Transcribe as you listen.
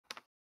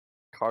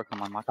croak on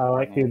my I microphone.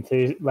 like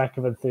the lack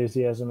of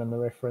enthusiasm in the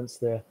reference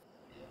there.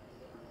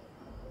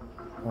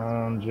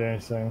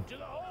 Jason.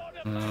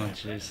 Oh,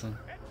 Jason.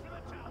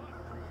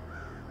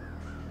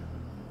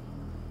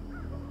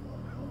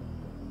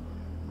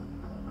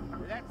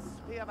 Let's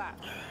be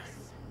about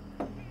this.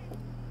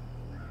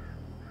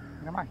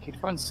 You know, my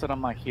headphones sit on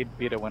my head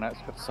better when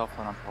it's got cell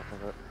phone on top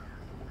of it.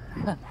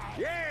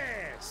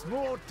 Yes,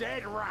 more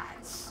dead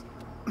rats.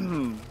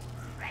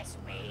 Fresh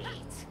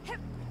meat.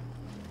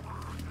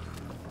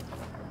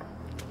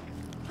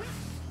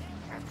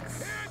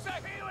 Here's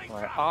a healing.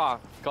 Wait, oh,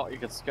 God, you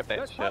could skip that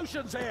There's shit.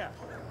 potions here.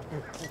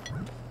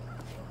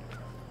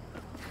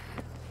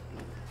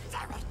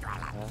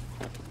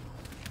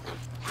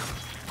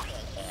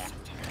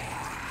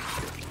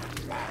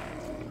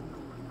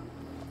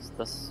 What's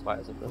this? Why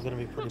is it I'm this? gonna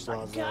be pretty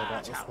blasé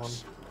about this one.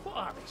 What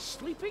are they,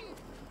 sleeping?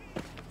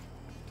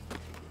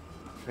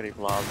 Pretty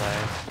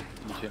blasé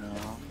in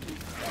general.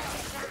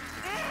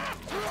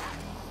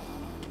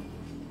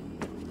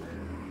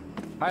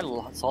 My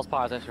soul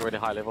spire is actually really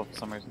high level for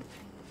some reason.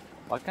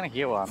 I can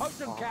hear one.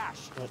 Potion Oh.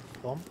 cash. Wait,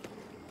 bomb?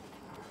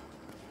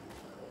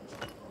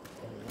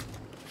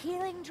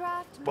 Healing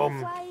draft, Boom.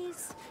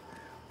 mayflies.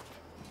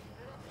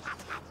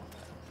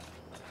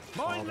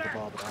 Mine left.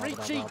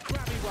 Reachy,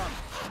 grabby one.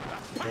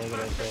 There you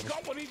go, there.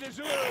 Got what he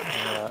deserves.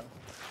 Yeah.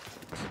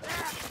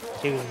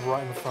 He was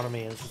right in front of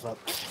me and it's just like,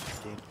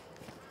 dude.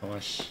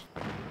 Gosh.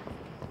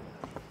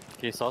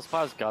 Okay, soul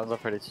spire's guns are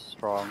pretty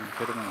strong.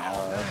 Better than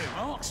arrows.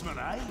 Marksman,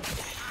 eh?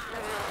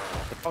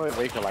 They're probably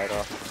weaker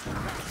later.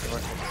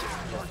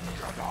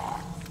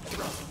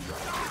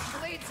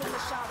 Blades in the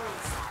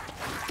shadows.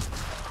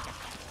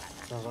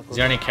 Sounds like He's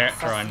the only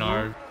character I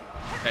know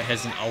that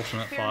has an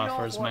alternate Fear fire not,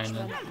 for his main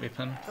watchman.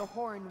 weapon. The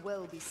horn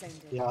will be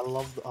sounded. Yeah, I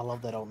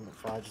love that ultimate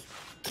fire. Just,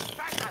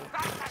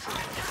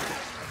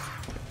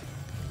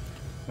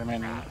 I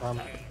mean,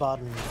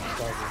 Barden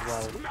does as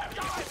well.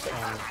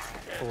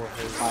 For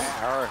his my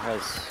arrow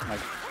has, my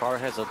bow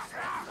has a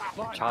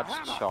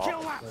charged shot.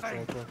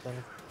 retro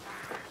thing.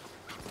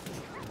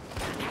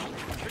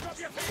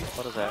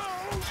 What is that?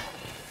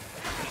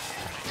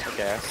 I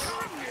guess.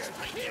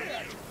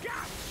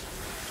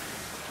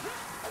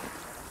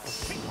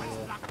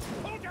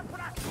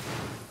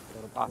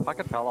 Ah, fuck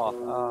it fell off.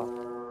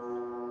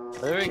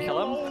 Did we kill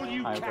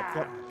him? I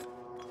Yep.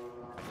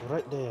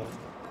 Right there.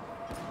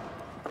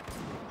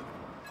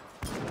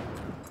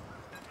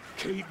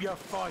 Keep your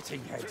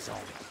fighting heads on.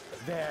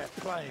 They're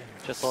playing.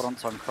 just thought on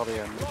some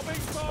Crodian.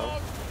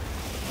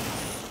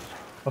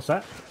 What's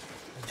that?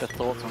 Just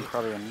thoughts on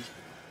Crodian.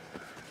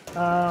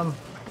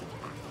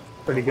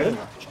 Pretty good.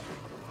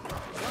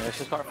 Yeah, it's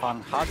just quite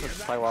fun. Hard to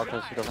play well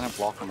because she doesn't have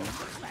blocking.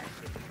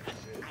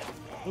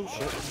 Oh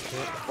shit.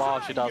 Well,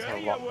 she does have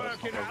a lot, but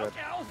it's not very good.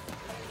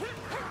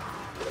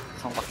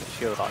 It's not like a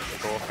shield like the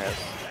dwarf has.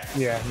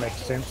 Yeah, makes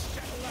sense.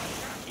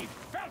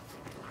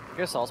 I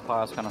guess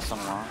Soulspire is kind of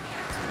similar.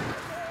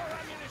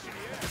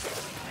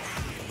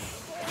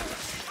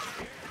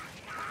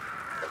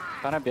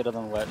 Kind of better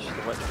than Witch.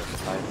 The Witch is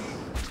safe.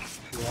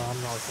 Yeah,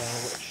 I'm not a fan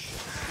of Witch.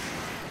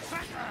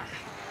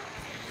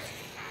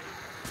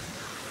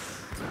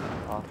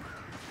 Oh.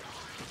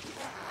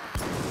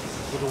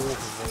 Good Wolf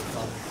is very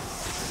fun.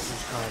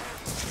 Just kind of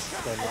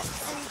go nuts.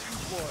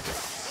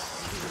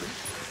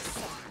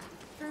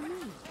 For me.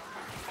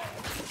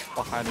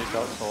 Behind you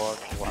got sword.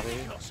 Bloody.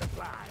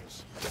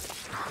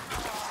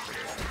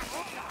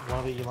 One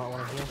of it you might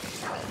want to hear.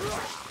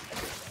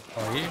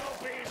 Are you?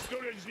 As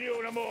good as new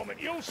in a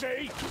moment, you'll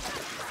see.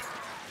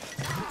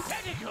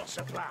 Technical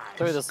supplies.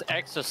 Dude, this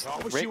axe just I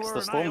wish you wrecks were the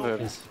an storm ale.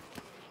 birds.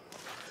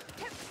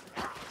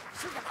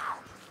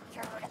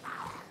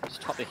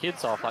 Just chop their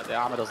heads off like the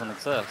armor doesn't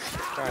exist.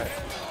 Great.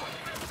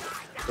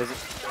 Is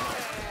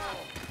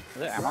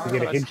it ammo? You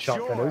get a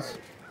headshot, that is.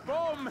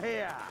 Bomb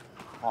here.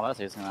 Oh, that's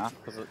easy enough,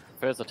 because the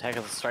first attack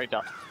is a straight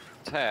up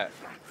attack.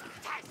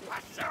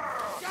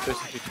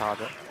 First if you charge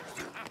it.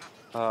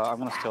 I'm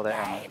gonna steal that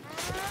ammo.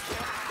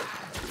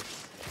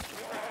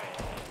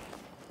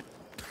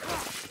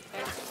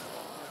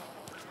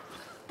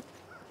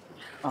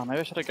 Oh, maybe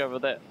I should have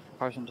given that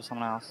potion to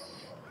someone else.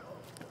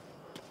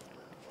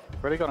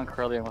 Really got on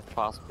Corellian with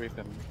fast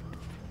weapon.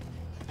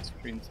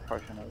 Green's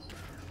potion is.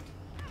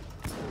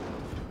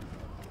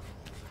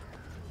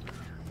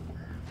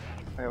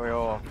 Here we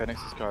are, Phoenix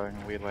is going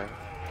in a weird way.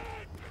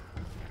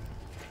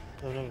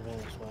 I've never been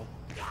this way.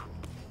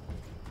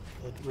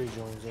 It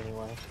rejoins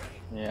anyway.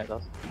 Yeah, it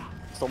does.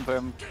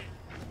 Stormfirm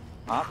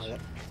March. Yep.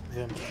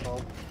 Verm Patrol.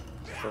 Do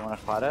you want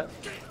to fight it?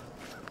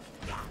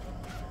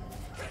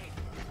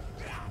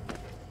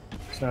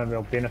 There's no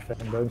real benefit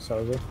in doing so,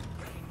 is there?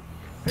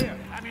 Here,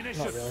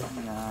 ammunition. Not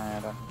really. No, I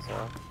don't think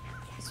so.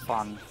 It's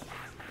fun.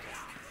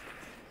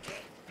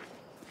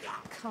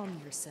 Calm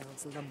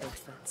yourselves,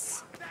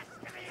 lumberfoots.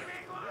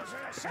 There's an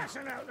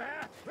assassin out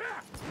there.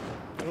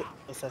 Oh,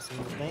 assassin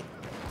with me.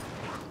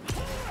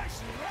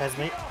 Has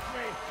me.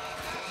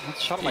 I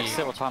shot him like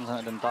several times and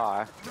it didn't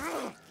die.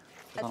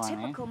 A Don't I mean?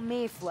 typical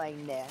mayfly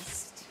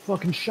nest.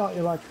 Fucking shot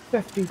you like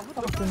 50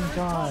 fucking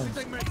times.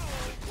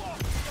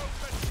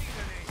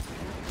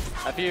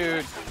 If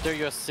you do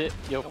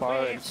your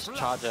bow and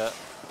charge it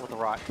with the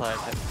right click,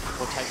 it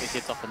will take the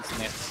heads off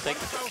instantly. I think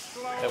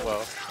it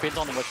will. Depends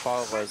on which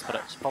bow it was, but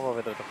it's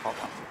probably the default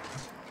one.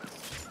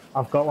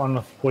 I've got one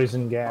with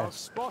poison I've gas.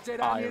 spotted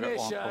Ah, you've got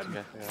ammunition. one.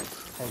 Okay, yeah.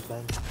 Hey,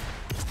 Ben.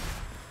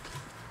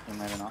 Yeah,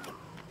 maybe not.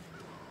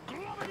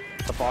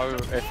 The bow,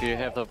 if you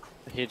have the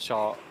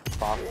headshot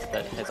buff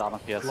that has armor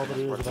piercing, Blobbity it's is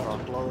really about to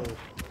strong. blow.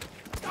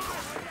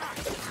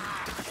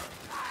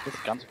 These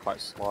guns are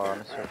quite slow, I'm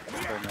just doing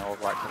the old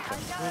right click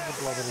thing. Where's the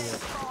blobbity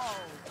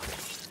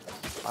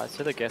at? I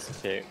see the gas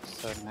effect,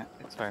 so that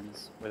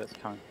explains where that's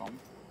coming from.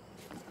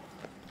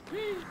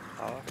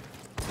 Oh.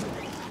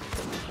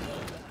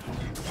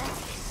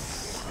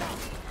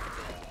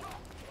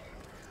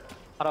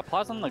 It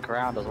applies on the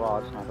ground as well,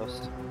 I just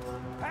noticed.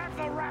 Have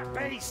the rat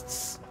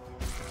beasts.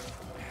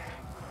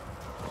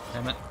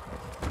 Damn it.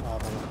 Oh,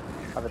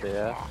 man. Over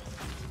there.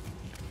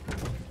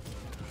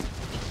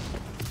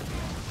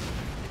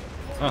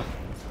 Oh,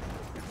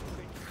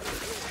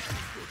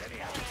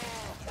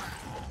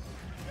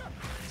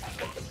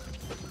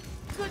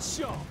 Good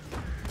shot.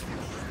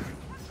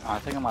 I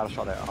think I might have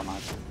shot that armor.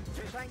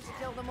 Trying to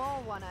kill them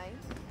all, one eye.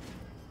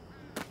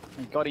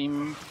 Got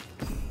him.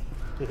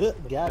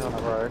 Got On it.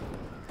 the road.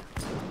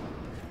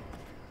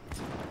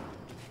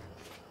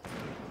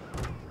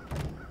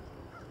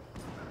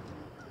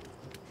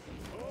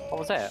 What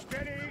was that?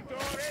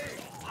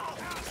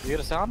 You get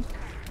a sound?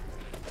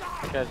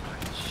 Like a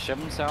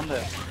shim sound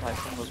that like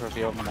something was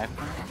revealed on the map.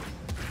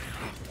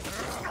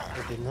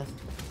 Oh, didn't I?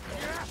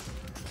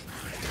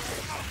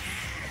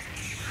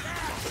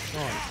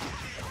 Oh,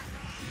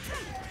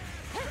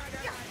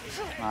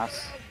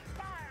 Nice.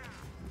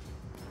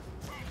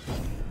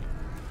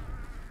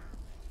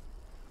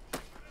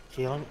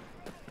 healing.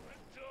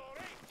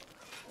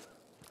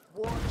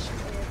 Watch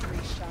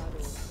every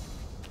shadow.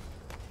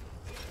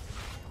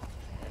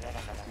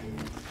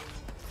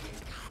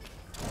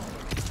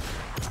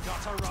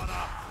 Got a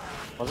runner.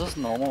 Was this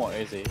normal or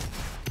easy?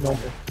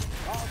 Normal.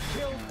 I've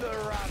killed the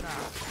runner.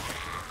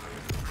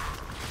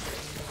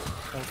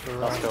 Thanks for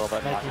That's cool,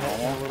 but making not that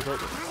normal. a little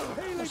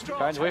bit.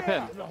 Strange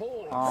weapon.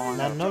 Oh,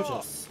 Now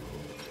notice,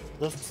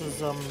 this is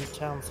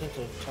town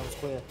centre, town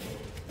square.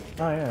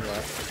 Oh yeah.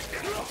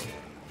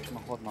 I'm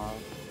gonna hold my.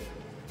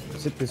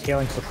 Except there's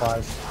healing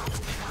supplies.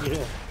 Yeah.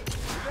 The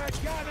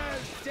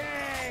gunner's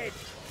dead.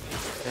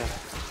 Yeah.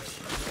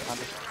 I'm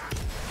just-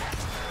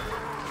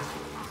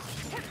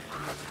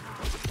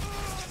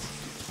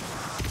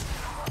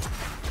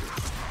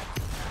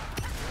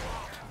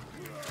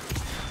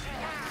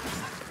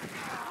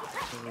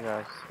 Here we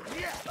go.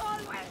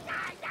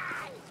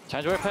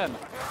 Change weapon!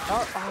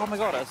 Oh my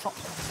god, it's not.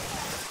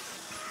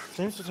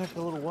 Seems to take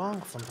a little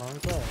while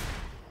sometimes, eh?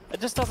 It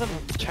just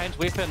doesn't change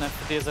weapon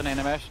if there's an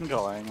animation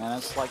going, and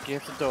it's like you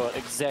have to do it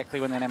exactly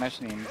when the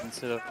animation ends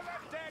instead of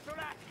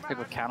like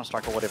with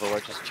Counter-Strike or whatever, where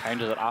it just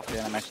changes it after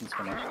the animation's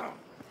finished.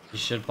 you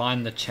should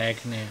bind the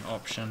Chagney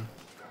option.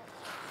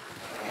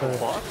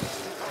 What?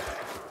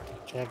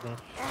 Chagny.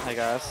 Hey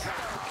guys.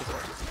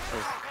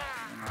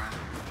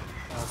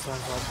 Sounds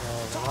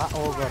like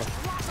oh, got it.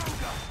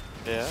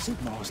 Yeah.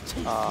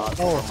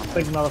 Oh, it's a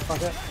big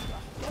motherfucker.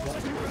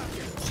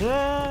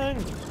 Dang!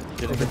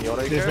 Did it get the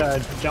auto There's go? a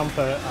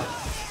jumper up.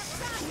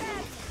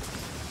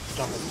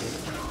 Jump it, dude.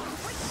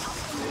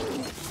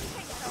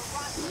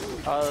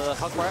 The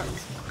hug rat.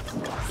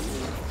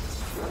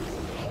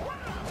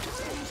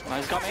 Oh,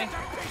 he's got me.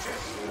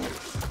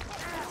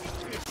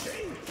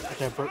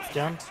 Okay, Brooks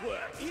down.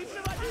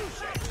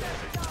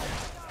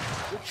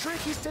 The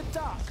trick is to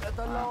duck at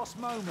the last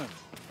moment.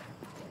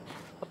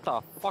 What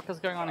the fuck is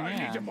going on I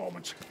need a here?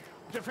 moment.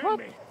 Defend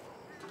me.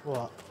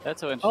 What?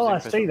 That's so interesting. Oh, I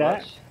Chris see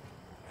that. Bush.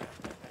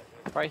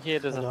 Right here,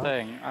 there's a Hold on.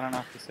 thing. I don't know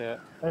if you see it.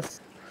 That's,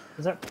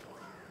 is that?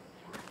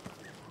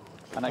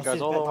 And it I goes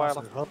see all the way Batman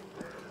along. as well.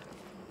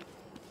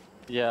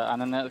 Yeah,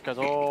 and then it goes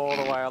all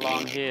the way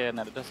along here, and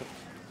then it just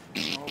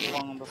all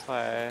along this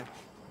way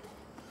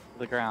to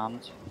the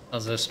ground.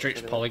 Is there a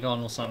stretched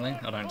polygon or something?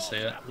 I don't see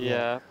it.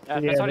 Yeah. Yeah,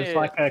 It's only, there's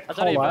like a it's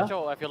only collar,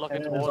 visual if you're looking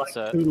And there's towards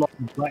like it. two long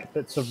black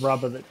bits of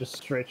rubber that just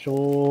stretch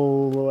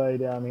all the way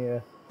down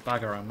here.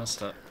 Bugger, I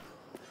missed it.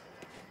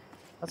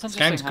 That's This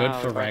interesting game's good how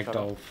for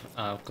ragdoll-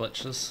 ragdoll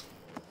glitches.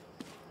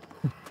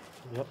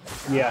 Yep.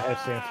 Yeah, I've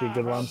seen a few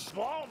good ones.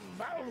 Bomb,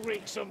 that'll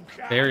wreak some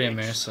Very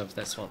carnage. immersive,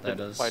 that's what that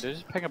is. Wait, did you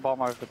just ping a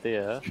bomb over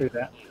there? True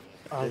that.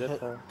 I Did it, hit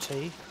though?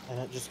 T and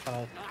it just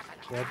kind of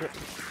grabbed it.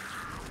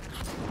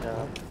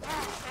 Yeah.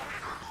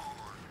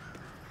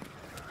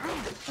 I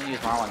haven't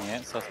used my one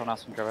yet, so someone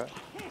else can grab it.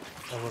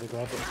 I would have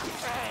grabbed it.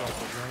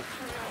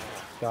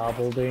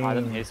 Garbleding. I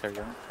didn't hear so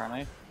good,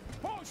 apparently.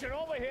 Potion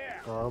over here.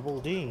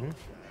 Garbledine.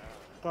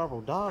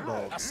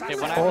 Garbledoggo. Yeah,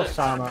 when I Horse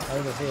armor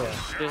over here.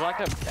 there's like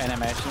an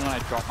animation when I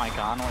drop my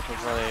gun, which was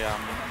really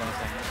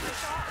menacing.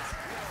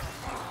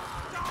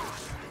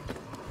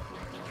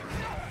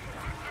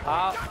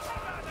 Ah!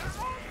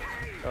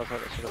 That was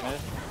what it should have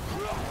made.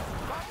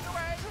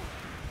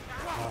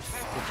 Nice.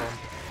 Good bomb.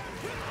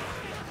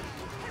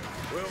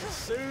 We'll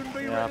soon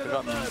be Yeah, I've rid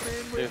of forgotten. the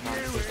vermin with Dude, man.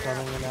 you.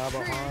 Coming in now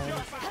behind.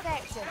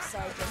 Effective,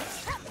 Sergeant.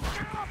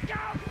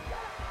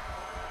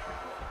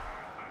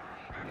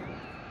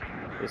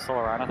 You're still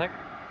around, I think.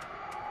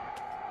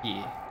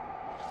 Yeah.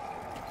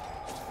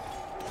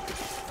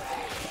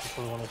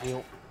 Probably want to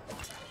heal.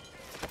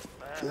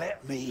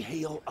 Let me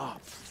heal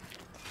up.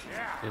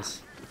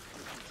 Yes.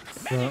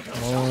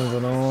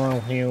 I'll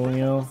heal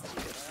you.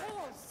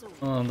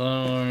 Oh, don't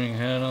worry,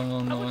 kid. I'm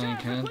on the way,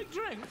 kid.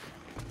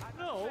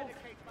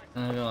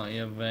 I got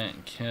your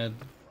back, kid.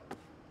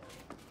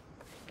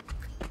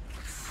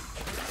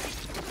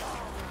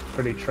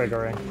 Pretty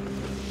triggering.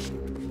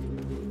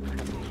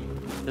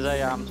 There's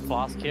a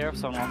flask here if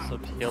someone wants to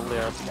heal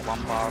their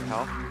 1 bar of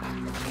health.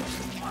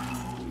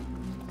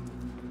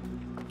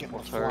 Get my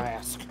Or two.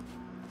 flask.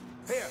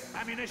 Here,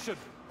 ammunition.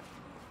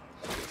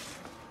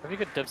 If you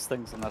could dips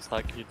things in this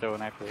like you do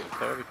in Apex,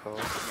 that would be cool.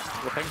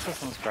 The ping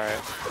system's great.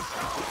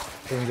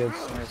 Doing good.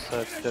 We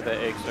just did the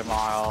extra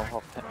mile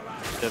of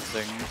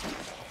dibsing.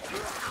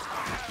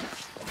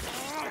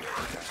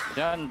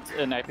 Yeah, and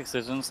in Apex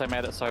Legends they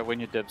made it so when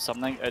you dib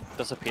something, it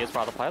disappears for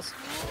other players.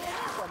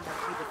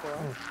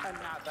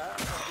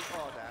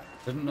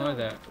 Didn't know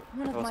that.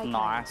 It was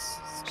nice.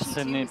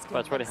 But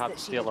it's really hard to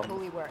steal them.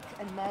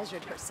 And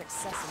measured her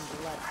success in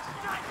blood.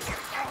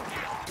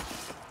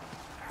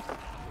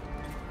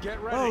 Get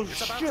ready. Oh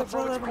it's about shit, to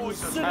throw its brother,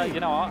 poison. You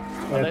know what?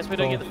 At least we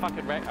don't cool. get the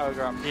fucking rat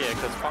ogre up here,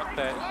 because fuck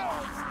that.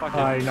 Fucking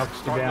Oh, he knocks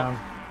you down.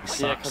 Yeah,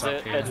 Sucks because up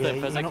it's here. Yeah, the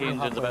you physics knocked me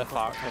engine's a halfway bit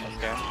across fucked in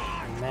this game.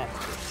 Man.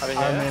 Over I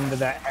here, remember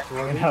that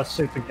and how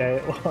super gay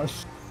it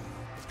was.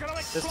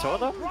 there's 2 of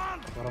them?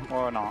 Got him.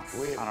 Or not? I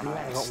don't I know.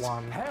 got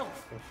one.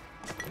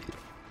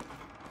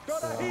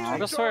 I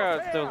just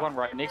swear there was one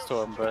right next to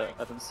him, but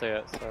I didn't see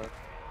it, so...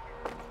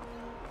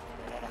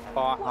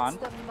 What's Behind.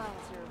 the matter,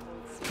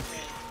 Lucy? Is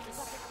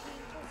that a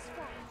painful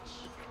scratch?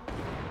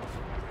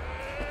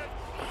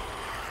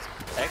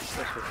 X,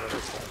 this was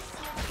really cool.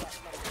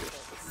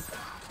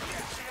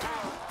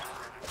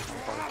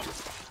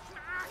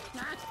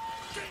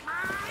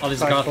 Oh,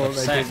 there's a I guy thought with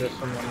they sack. did this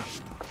someone.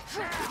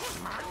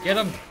 Get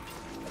him!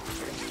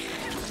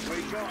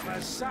 We got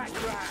the sack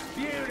rat.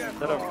 Beautiful.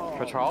 Bit of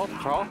patrol?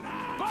 Patrol?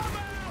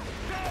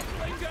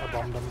 I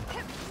bombed him.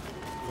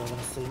 They're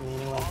gonna see me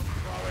anyway.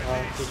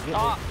 Did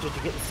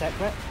you get the sack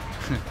rat?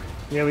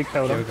 Yeah, we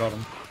killed Yeah, we him. got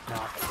him. No.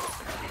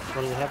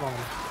 What do you have on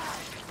him?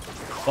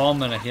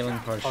 Bomb and a healing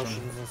potion.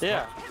 Potions and stuff?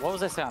 Yeah, what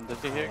was that sound? Did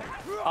you hear?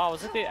 Oh,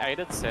 was it the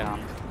aided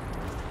sound?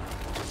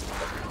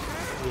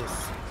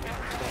 Yes.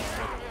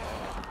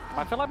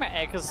 I feel like my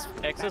X is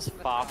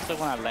faster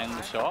when I land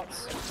the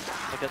shots.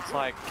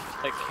 Like,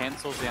 it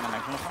cancels the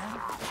animation or something.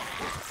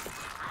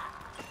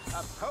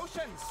 A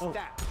potion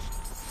stack.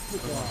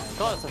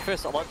 God, it's the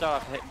first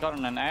lockdown I've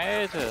gotten in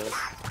ages.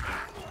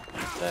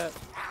 That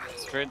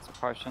strength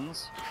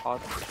potions.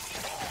 Odd.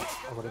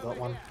 I would have got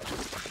one.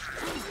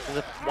 Is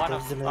it one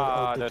There's of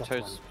another- the that's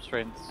 2 one.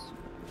 strengths?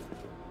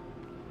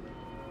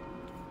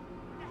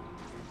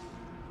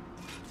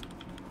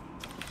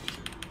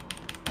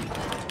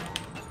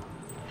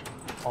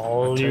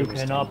 All you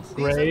can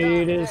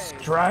upgrade is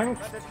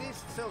strength. But at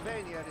least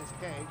Sylvania is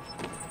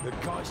caged. The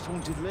guy's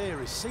haunted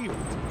lair is sealed.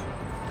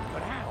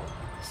 But how?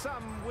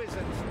 Some wizard's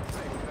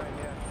trick, I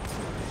hear.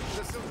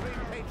 The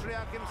Supreme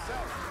Patriarch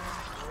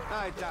himself.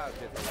 I doubt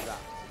it is that.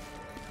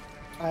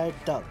 I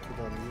doubt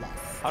the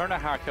last. I don't know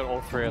how I killed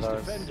all 3 of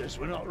those. Defenders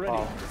were not ready.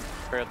 Oh,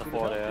 3 of the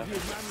 4 there. His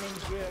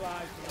manlings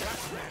realised the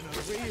Ratman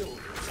are real.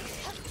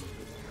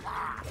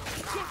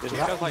 This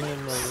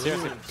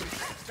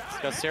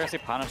guy's seriously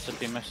punished if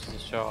he misses a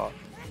shot.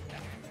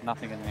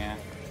 Nothing in there.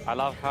 I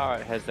love how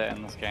it has that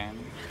in this game.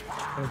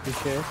 Thank you,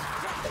 Chase.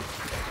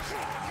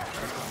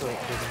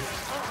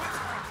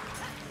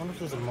 I wonder if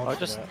there's a mod Or for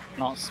just that.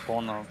 not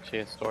spawn the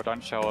chest or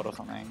don't show it or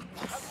something.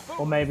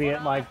 Or maybe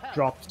it like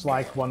drops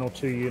like 1 or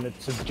 2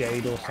 units of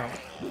jade or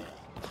something.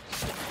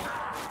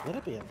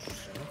 That'd be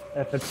interesting.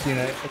 If it's, you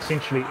know,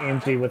 essentially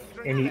empty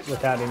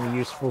without any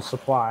useful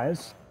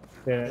supplies,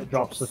 then it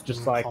drops with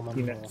just like, common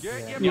you know, or-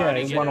 You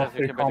only yeah, get 1 it or if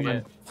you 2 can common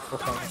get- or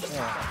something.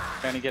 Yeah.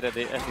 You only get it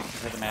if you can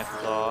hit the map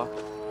as well.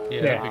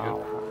 Yeah, that'd be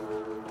good.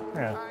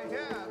 Yeah. I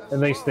hear At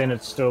least then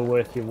it's still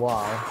worth your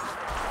while.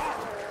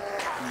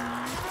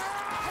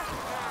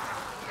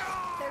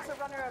 There's a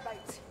runner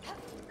about.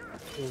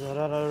 Is that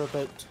about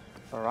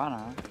A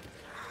runner?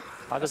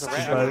 Oh, there's a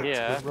rat So- over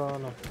here. the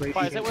runner? Wait, is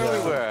that where we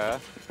were?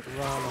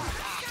 Runner.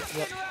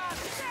 Yep.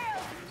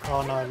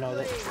 Oh no,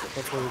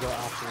 that's where we got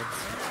afterwards.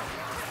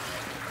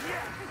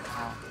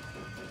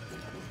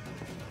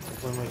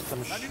 When we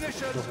finish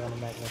the Warner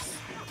Magnus.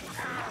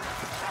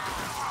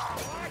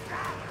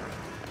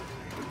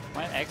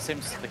 My X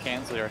seems to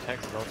cancel your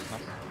attacks as well,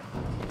 doesn't it?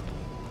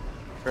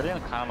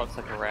 Brilliant kind of looks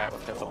like a rat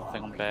with that little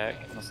thing on the back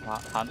and this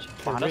punch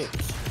behind us.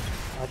 Correct.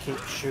 I keep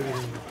shooting her.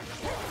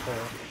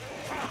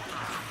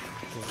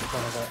 There's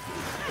one of that.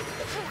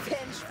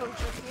 Vengeful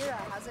Shakira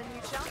has a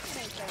new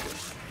champion, I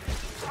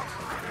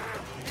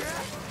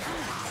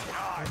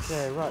think.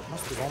 Okay, right,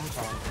 must be bomb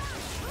time.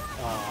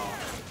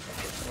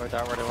 Worked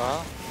out really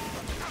well.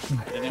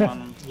 Did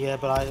anyone... Yeah,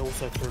 but I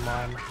also threw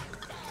mine.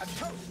 a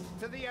toast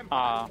to the Empire.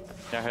 Ah,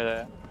 yeah, I heard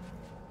that.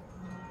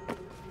 I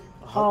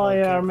hope Oh I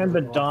yeah, I killed remember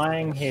everyone.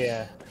 dying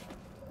here.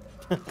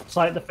 It's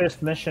like the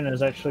first mission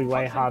is actually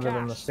way harder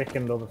than the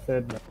second or the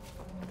third mission.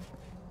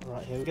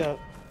 Right, here we go.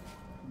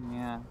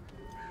 Yeah.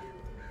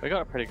 We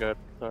got it pretty good.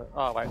 So,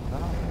 oh wait,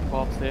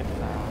 bombs left?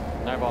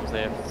 No bombs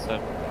left,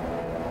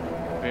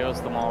 so we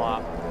used them all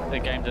up. The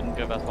game didn't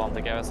give us bombs,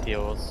 they gave us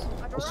heals.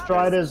 The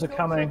Striders are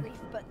coming.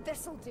 But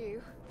this'll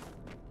do.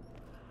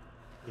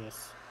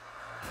 Yes.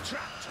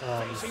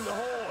 Facing the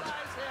horde.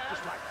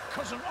 Just like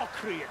cousin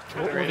Ockree at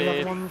What were Ready? the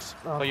other ones?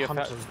 For your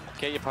Hunters.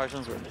 get your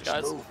potions ready,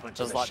 guys.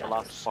 Just like the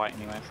last fight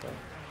anyway, so.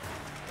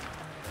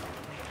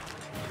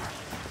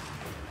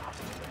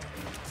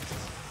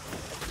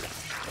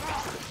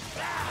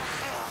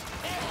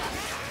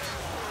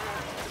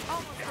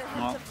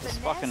 Well, it's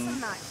fucking. You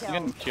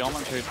can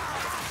geometry.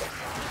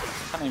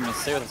 Can't even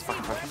see with this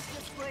fucking potion.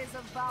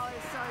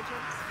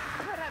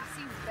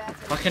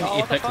 Fucking Oh,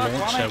 what the Epic fuck?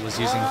 Launcher was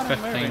using Why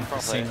am I moving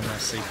 15% of my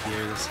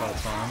CPU this whole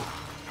time.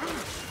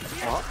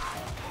 What?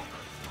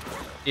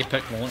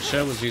 Epic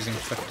Launcher was using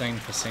 15%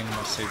 of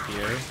my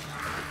CPU.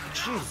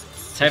 Jesus.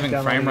 It's having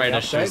Downloading frame rate the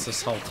issues update?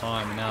 this whole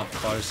time, and now I've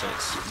closed it,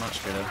 it's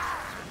much better.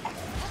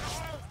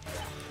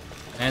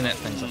 And that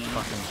thing's a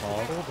fucking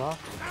hog.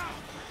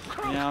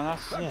 Hold Yeah,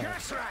 that's. Yeah.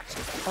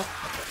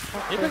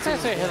 Even though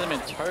it hasn't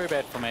been too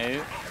bad for me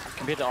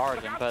compared to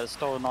Origin, but it's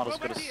still not as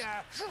good as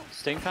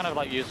Steam. Kind of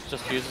like just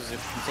uses it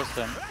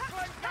consistent.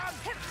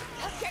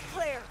 Get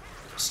clear.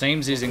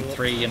 Steam's using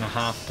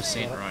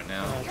 3.5% right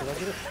now, Did I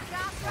get it?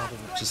 No, I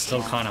didn't. which is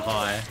still kind of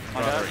high.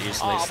 I'd rather it use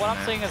Oh, less what than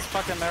I'm seeing that. is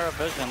fucking mirror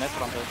vision. That's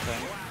what I'm just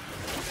saying.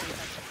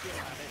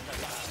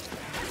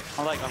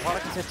 I'm like, what I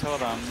can set two of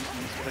them.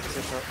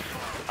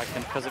 I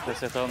can physically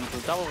set them to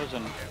double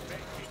vision.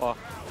 Or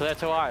to their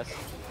two eyes.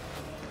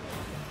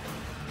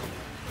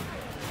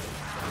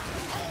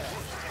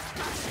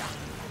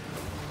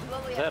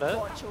 Lily Is that it?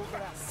 watch over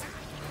us.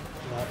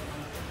 No.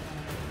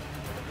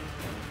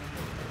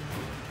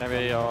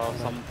 Maybe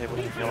some people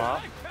can heal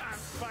up.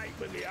 Fight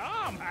with the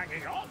arm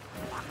hanging off.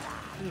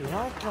 You know,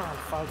 I can't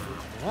fight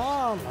with the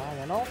arm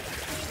hanging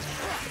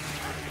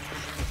off.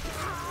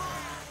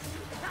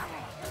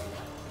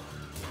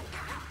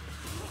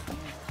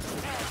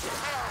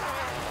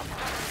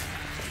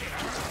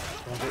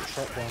 I'll get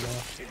trapped down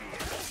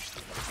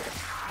there.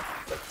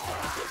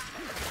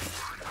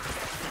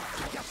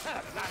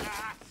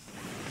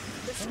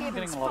 This I'm game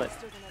getting is a lot of.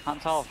 faster than a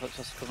Can't tell if it's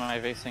just because my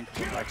AV sync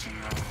is breaking.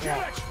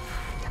 Yeah.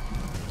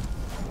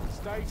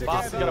 Stay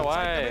Bastard, get away.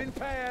 Take them in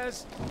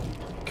pairs.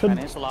 And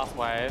here's the last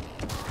wave.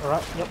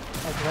 Alright, yep.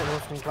 Activate the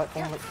lifting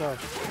platform, let's go.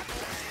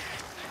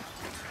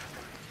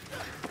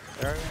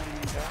 There we go.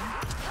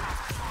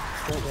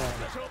 Straight down.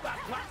 Up that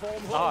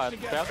platform, Oh, horse to be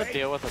together, able to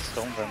deal with a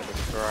storm wind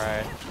is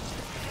great.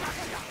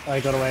 I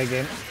got away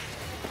again.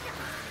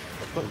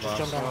 Quick, just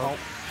jump down the hole.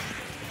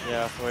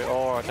 Yeah, so we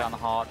all are down the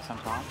hall at the same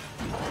time.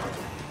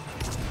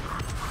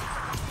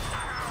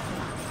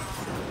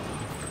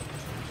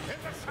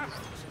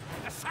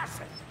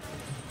 Assassin.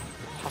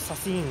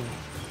 Assassin.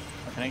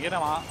 Can I get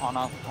him on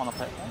a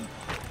platform?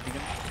 You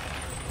can-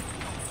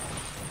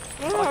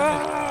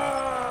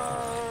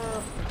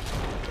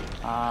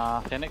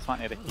 Phoenix might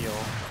need a heal.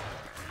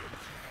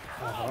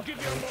 I'll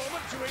give you a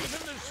moment to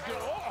even the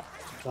score.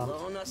 Done.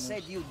 Lona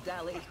said you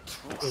dally.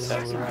 Even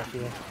though we're right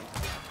here.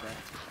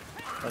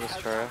 That is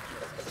true.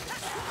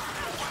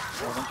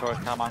 I wasn't sure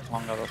how much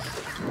longer this.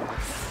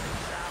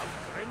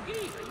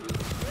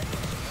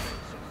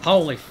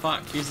 Holy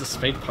fuck, use the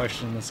speed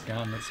potion in this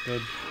gun, that's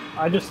good.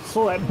 I just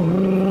saw that.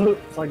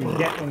 It's like a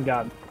Gatling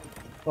gun.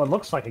 Well, it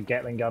looks like a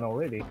Gatling gun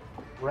already.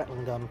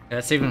 Rattling gun. Yeah,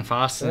 it's even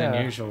faster Yeah.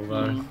 than usual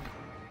though.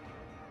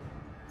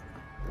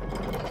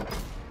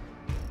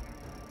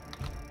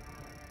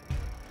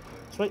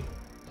 Sweet.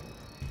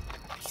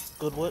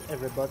 Good work,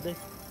 everybody.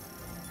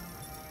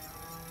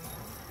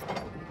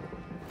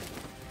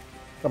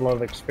 Got a lot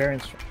of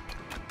experience.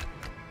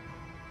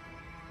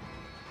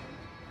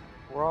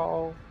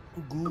 Roll.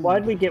 Why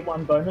did we get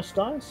one bonus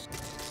dice?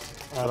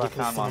 I Because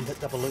found someone one.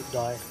 picked up a loot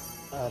die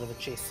out of a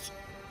chest.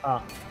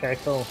 Ah, okay,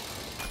 cool.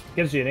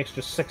 Gives you an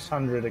extra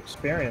 600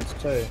 experience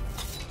too.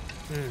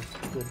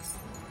 Good.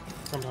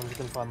 Sometimes you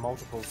can find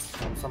multiples,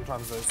 and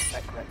sometimes those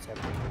sack rats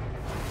have them.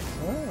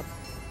 Ah.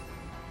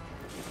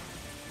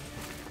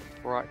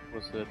 Right,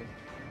 wizard.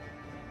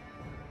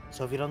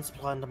 So have you done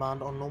supply and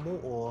demand on normal,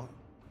 or...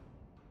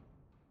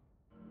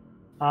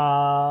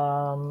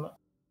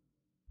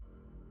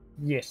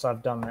 Yes,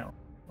 I've done that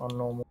on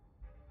normal.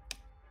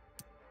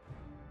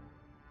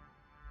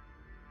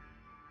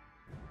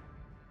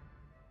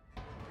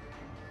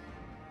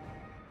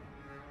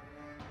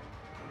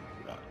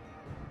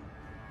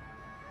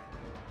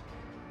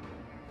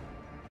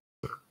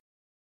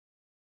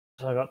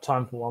 So I got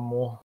time for one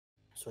more.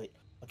 Sweet.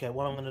 Okay,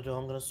 what I'm going to do,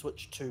 I'm going to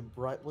switch to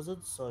Bright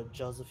Wizard, so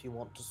Juz, if you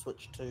want to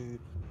switch to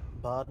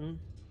Barden.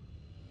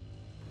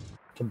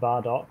 To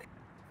Bardock.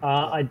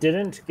 I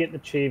didn't get the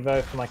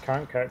Chivo for my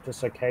current character,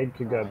 so Cade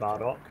could go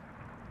Bardock.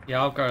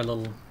 Yeah, I'll go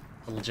little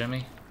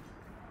Jimmy.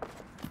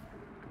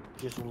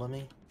 Gentle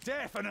Lemmy.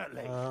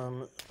 Definitely.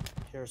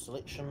 Hero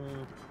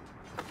selection.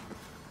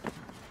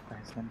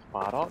 His name's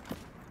Bardock.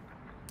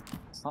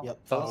 It's not,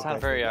 Yep, doesn't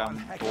sound very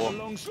dwarf.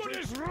 Long good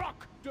as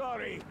rock,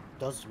 Dory.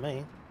 Does to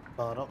me.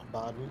 Bardock,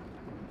 Barden.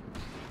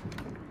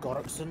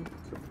 Gorikson.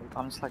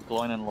 I'm just like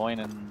loin and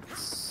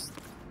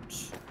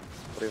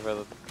whatever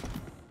the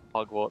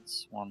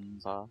Hogwarts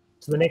ones are.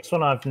 So the next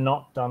one I've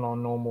not done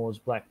on normal is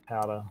Black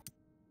Powder.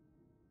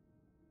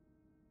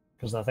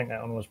 Because I think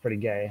that one was pretty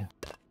gay.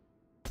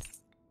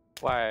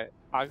 Wait,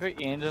 I got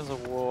Engines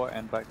of War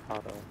and Black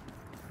Powder.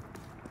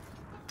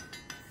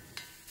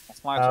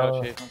 That's my two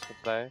achievements for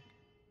today.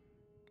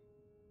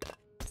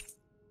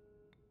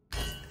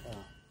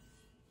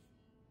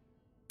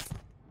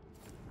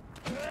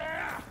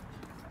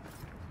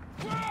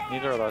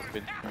 Neither of those have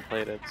been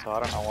completed, so I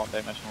don't know what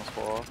that mission was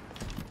for.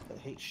 That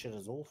heat shit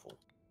is awful.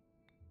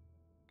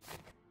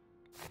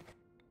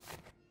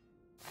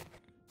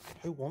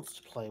 Who wants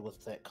to play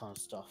with that kind of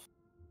stuff?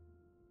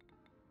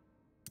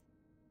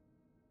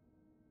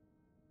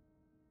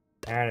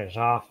 That is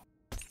off.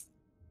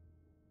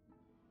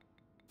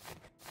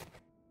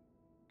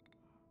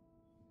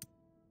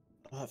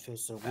 Oh, it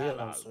feels so weird.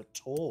 I'm so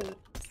tall.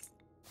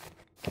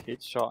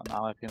 Headshot and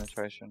armor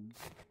penetration.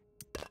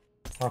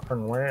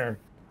 Fucking weird.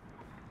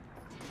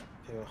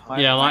 Yeah, I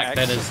My like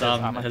that axe his says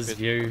armor his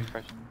view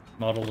penetration.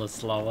 model is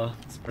slower.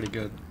 It's pretty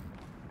good.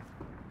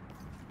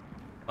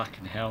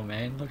 Fucking hell,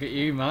 man! Look at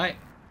you, mate.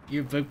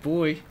 You a big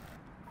boy.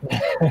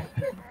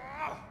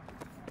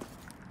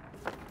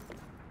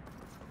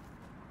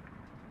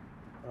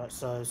 Right,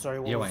 so sorry.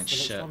 What You was ain't the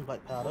next shit. one?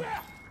 Black Powder.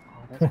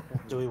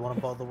 Do we want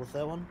to bother with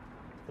that one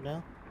for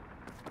now?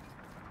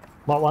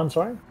 What one,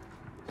 sorry?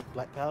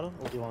 Black Powder,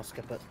 or do you want to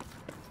skip it?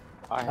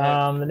 I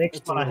have. The next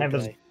It's a one I little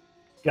have is gay.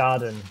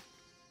 Garden.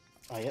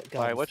 Oh, yeah, Wait,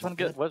 Garden's which one not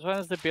good. which one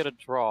is the better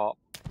drop?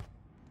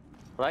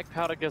 Black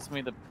Powder gives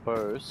me the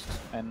boost,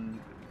 and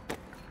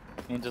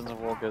Engines of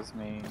War gives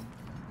me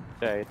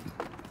Jade.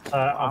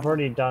 I've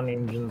already done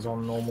engines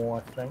on normal, I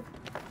think.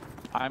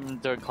 I'm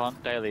doing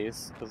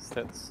dailies because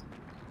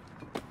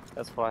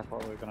that's what I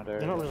thought we were gonna do.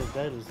 They're not really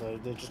dailies though.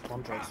 They're just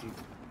contracts. You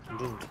can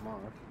do them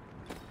tomorrow.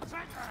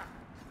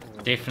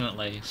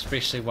 Definitely,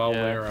 especially while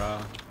Yeah.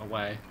 we're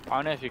away. I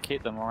don't know if you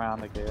keep them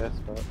around, I guess,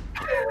 but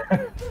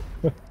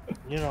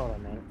You know what I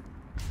mean.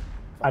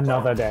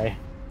 Another day.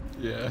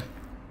 Yeah.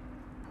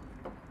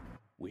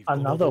 We've got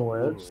Another the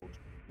word. world.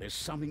 There's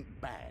something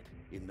bad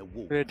in the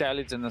water. they're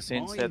dailies in the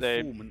sense My that they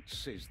informant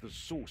says the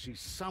source is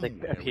somewhere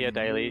appear in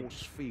daily.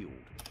 Morse Field,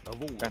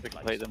 of all don't have to the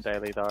complete them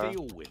places. daily though.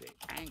 Deal with it,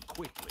 and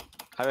quickly.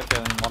 I have a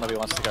feeling Wannabe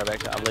wants to go back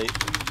to Elite.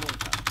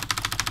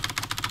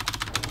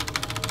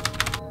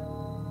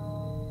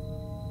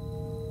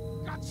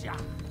 Gotcha.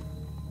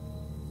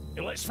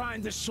 Let's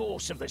find the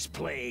source of this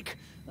plague.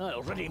 I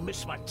already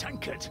missed my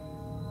tankard.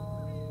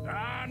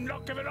 I'm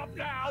not giving up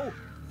now.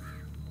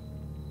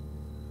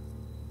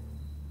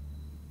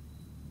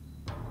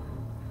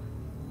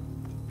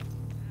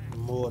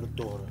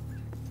 Mordor.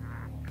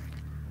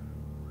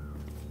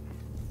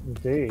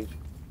 Indeed.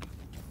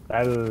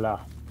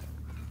 Bella.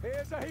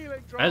 Here's a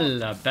healing drop.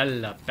 Bella,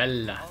 bella,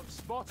 bella. I've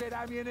spotted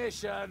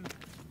ammunition.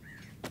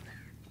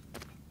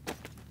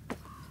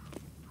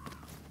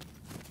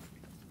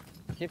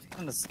 I keep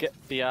trying to skip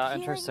the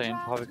intro scene,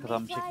 probably because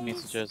I'm checking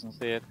messages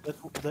instead.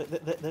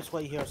 That's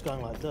why you hear us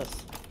going like this.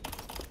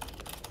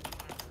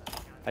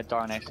 I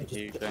don't actually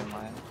hear you doing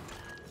mine.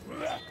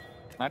 Can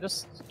I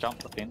just jump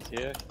the fence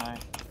here? Can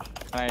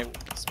I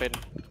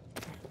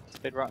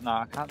speed run? No,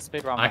 I can't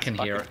speed run. I my can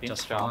hear fucking it fence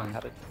just jump. fine. How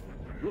did-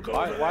 Look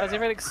Why over is there.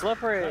 everything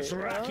slippery? That's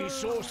Iraqi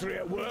sorcery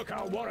at work,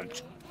 I'll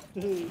warrant.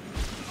 Come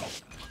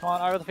on,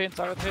 over the fence,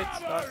 over the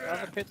fence, over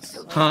the fence.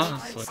 Huh?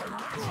 Sweet.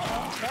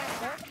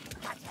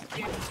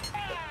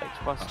 Thanks,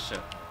 boss. Oh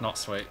shit, not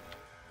sweet.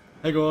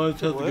 Hey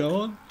guys, how's it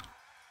going?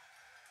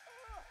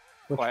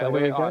 Which Wait, way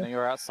do we oh, go? no,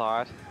 you're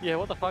outside. Yeah,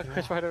 what the fuck?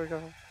 Which way do we go?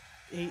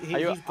 Are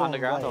you He's gone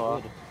underground way or?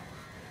 ahead.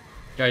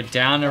 Go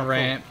down a cool.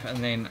 ramp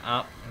and then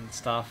up and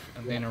stuff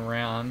and then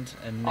around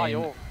and Oh, then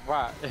you're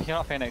right. You're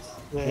not Phoenix.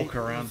 Yeah, Walk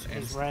around He's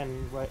and-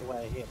 ran right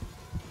way ahead.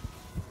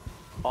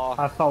 Oh,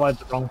 I followed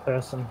the wrong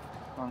person.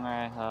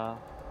 okay.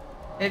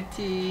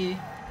 empty.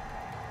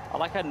 I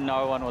like how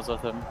no one was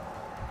with him.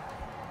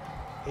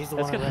 He's the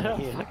That's one who ran gonna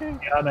ahead. fucking.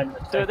 Yeah, I mean,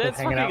 Dude, that's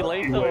hanging out fucking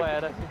with lethal, you.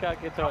 man. If you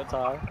can't get to it in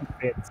time.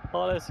 Bits.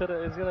 Oh, he's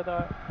gonna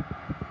die.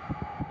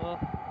 Oh,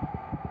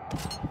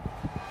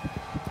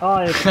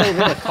 Oh, you're still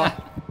with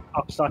a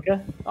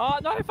cocksucker. oh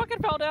no, he fucking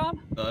fell down.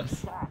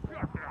 Nice.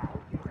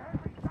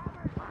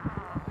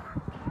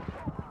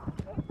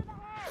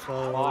 So,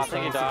 Oh, I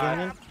think he died.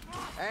 again,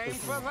 then?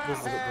 This is a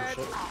bit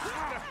bullshit.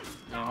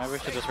 Yeah, maybe we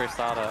should just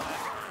restart it.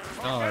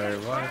 No, why did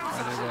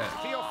I do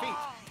that? To your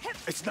feet.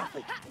 It's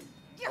nothing.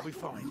 I'll be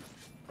fine.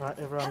 Right,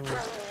 everyone,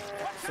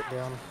 sit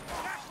down.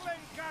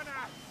 Gatling gunner!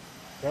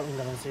 Gatling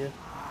gunners here.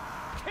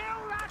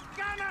 Kill that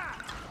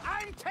gunner!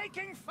 I'm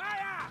taking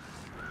fire!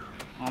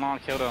 Oh no, I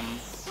killed him.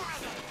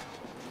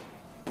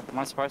 Am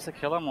I supposed to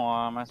kill him or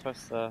am I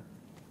supposed to?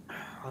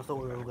 I thought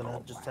we were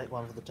gonna just take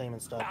one for the team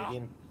and start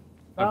again.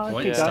 No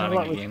point in keep going, starting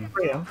like we again.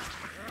 free him.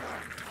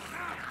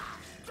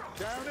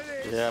 Down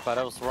it is! Yeah, but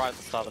it was right at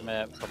the start of the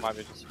map, so it might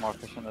be just more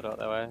efficient to do it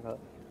that way. But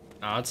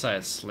I'd say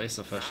it's less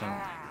efficient.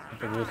 I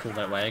could walk all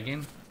that way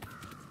again.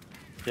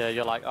 Yeah,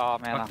 you're like, oh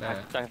man, Fuck I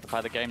that. don't have to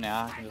play the game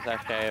now. I can just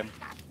AFK him.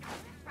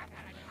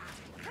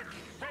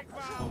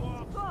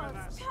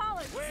 God's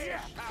talents.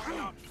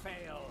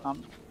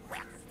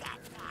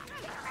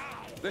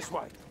 This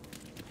way.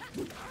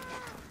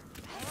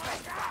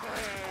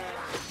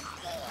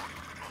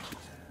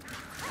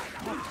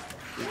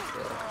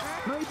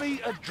 Maybe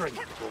a drink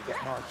will get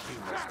my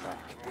humours back.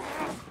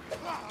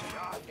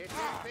 It is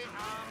the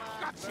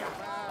armor.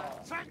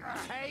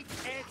 Take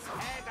its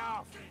head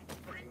off.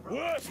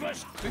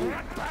 Worthless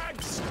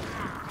ratbags.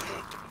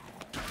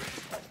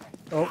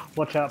 Oh,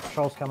 watch out,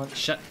 patrol's coming.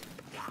 Shit.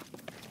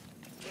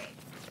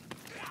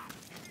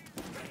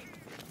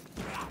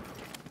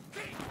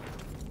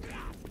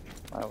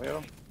 Right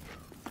wheel.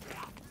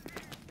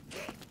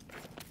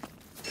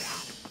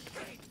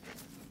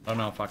 I don't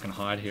know if I can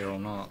hide here or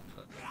not.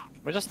 But...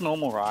 We're just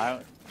normal,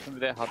 right? Shouldn't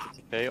be that hard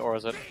to TP, or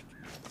is it?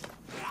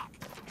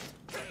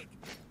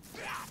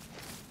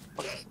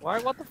 Why?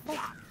 What the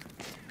fuck?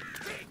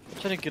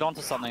 I'm trying to get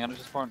onto something and it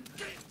just won't.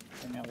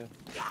 Bring me out here.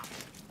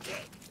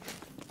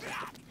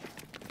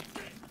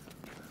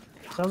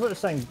 Sounds like it's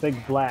saying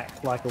big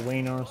black, like a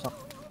wiener or something.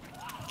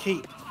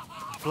 Keep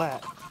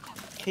flat.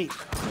 Keep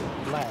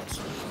flat.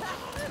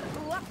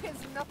 Luck is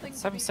nothing.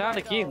 Same to be sound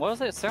proud again. of. What does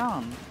that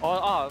sound?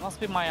 Oh, it must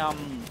be my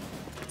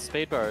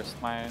speed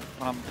burst. My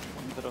when I'm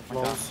a bit of my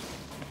gun. Lols.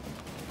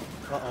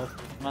 Uh-oh.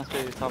 Must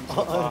be some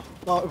sort Uh-oh.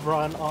 of. No,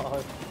 Brian,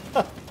 uh-oh.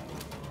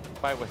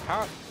 Wait,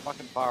 how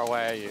fucking far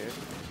away are you?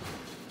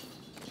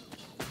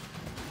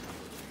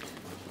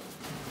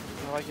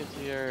 How do I get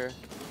to your?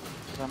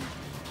 Oh,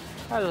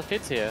 there's a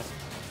fence here.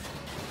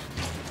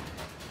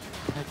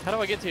 How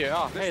do I get to you?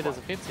 Oh, hey, there's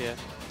a fence here.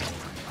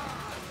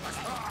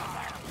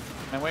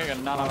 Man, we're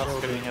gonna none of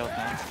us getting health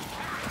now.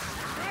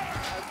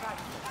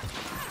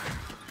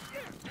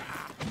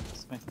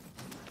 It's me.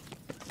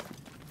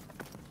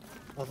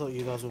 I thought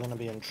you guys were going to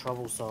be in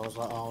trouble, so I was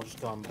like, oh, I'll just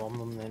go and bomb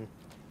them then.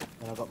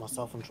 And I got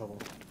myself in trouble.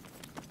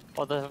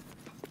 Oh, the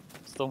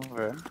storm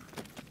room.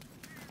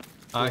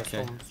 Yeah,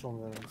 Okay. storm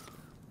ruins.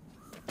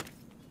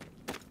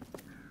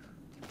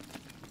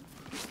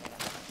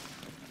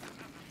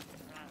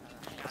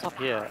 What's up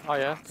here? Oh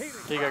yeah. Here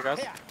you go, guys.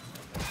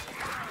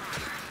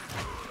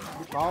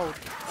 Oh,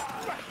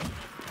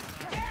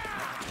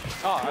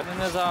 Oh, and then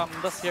there's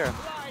this here.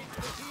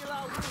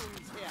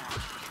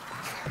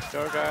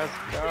 Go, guys,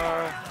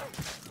 go.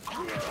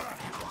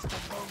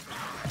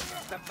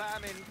 The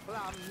vermin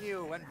plumb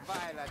new and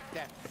violent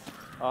death.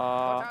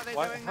 How they do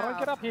doing I now?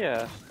 get up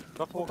here? Do I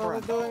have to walk what are we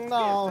around? doing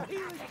now?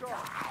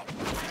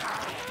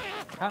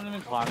 Can't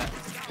even climb it.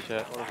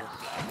 Shit, what is this?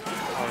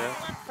 Oh yeah.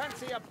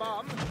 Fancy a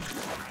bomb?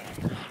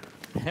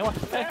 Anyone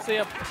fancy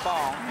a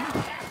bong?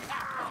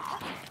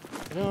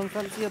 Anyone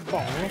fancy a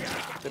bong?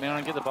 Did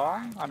anyone get the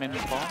bong? I mean the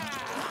bong?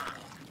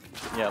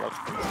 Yeah, let's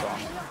get the bong.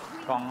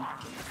 Bong.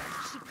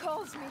 She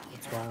calls me.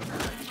 What's wrong?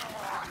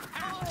 I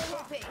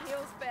hope it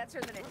heals better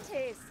than it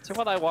tastes. See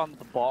what I want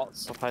the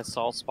bots to play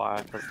Soul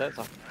Spire, because that's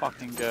a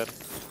fucking good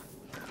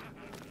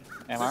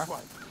ammo. This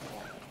way.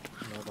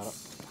 No, I got it.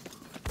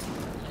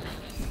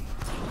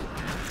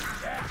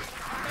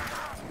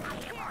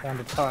 Found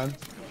a tome.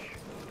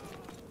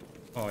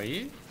 Oh, are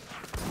you?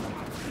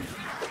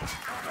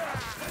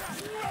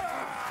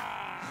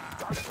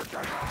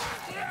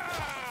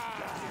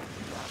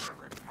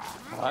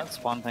 Well,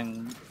 that's one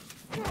thing,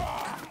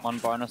 one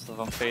bonus of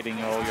them feeding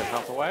you all your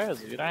health away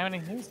is you don't have any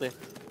heals left.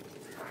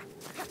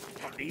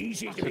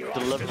 Easy to To be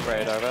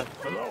deliberate over.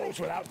 for those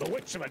without the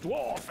wits of a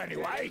dwarf,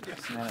 anyway.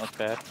 Man, it was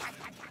bad.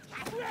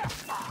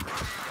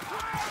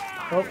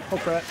 Oh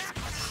crap.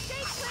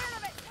 Stay clear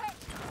of it, Pick.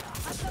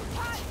 I shall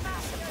fight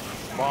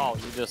master. Wow,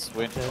 you just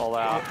went Okay, all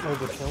out.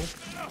 Overkill.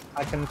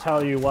 I can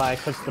tell you why,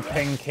 because the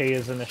ping key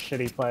is in a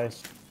shitty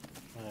place.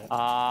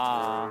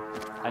 Ah,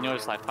 and you're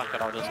just like, fuck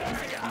it, I'll just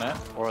commit?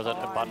 Or is it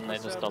a button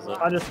that just does it?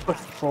 I just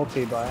pushed the 4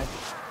 key by.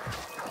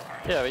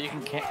 Yeah, but you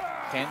can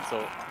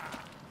cancel.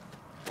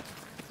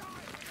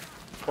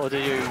 Or do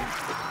you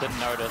didn't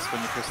notice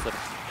when you pressed the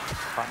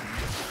button?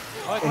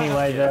 Oh, okay,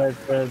 Anyway, yeah.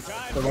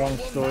 the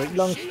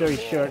long story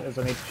short is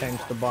I need to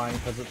change the bind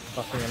because it's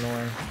fucking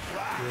annoying.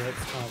 Yeah,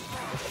 it's kind of...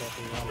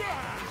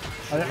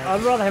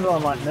 I'd rather have it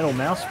on like middle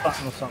mouse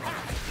button or something.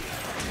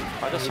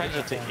 I just changed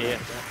it to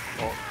F,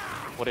 or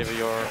whatever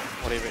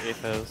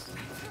F is.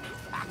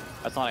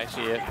 That's not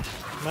actually F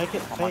Make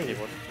it on my P.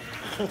 keyboard.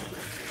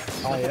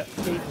 Oh yeah.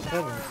 P for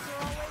Kevin.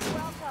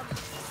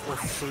 Or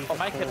C for Or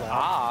make it call out.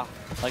 R,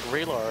 like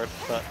reload,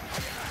 but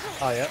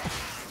Oh yeah.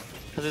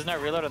 because there's no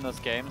reload in this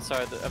game, so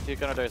if you're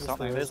gonna do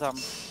something, there there's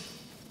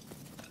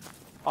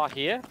Oh,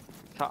 here?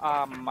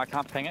 I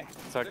can't ping it,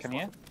 so come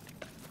here.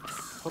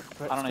 Oh,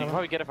 I don't know, you can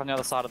probably get it from the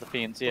other side of the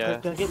fence, yeah.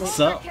 Don't get me.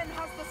 So, Ken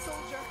has the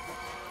soldier.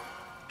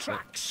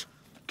 Tracks.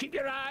 Keep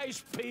your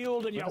eyes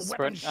peeled and your Sprint.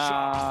 weapons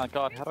sharp.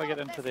 God, how do I get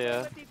into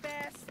there? Would be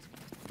best.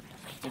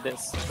 Need that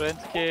sprint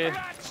key.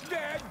 That's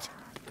dead.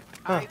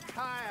 I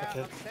tire okay.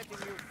 of setting you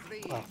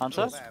free. Oh,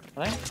 Hunter? cheers.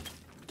 I think?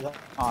 Yeah,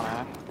 Oh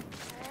no.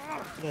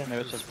 yeah.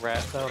 Maybe it's just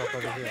rat. Sailed up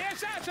over here. The There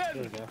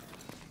we assassin. go.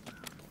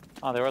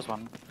 Oh, there was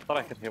one. Thought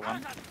I could hear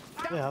one.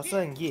 Yeah, I was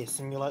saying yes,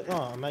 and you're like,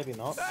 oh, maybe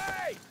not.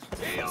 Hey!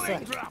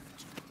 Healing draft!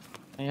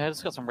 Yeah, I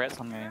just got some rats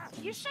on me.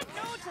 You should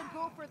know to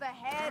go for the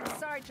head,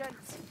 Sergeant.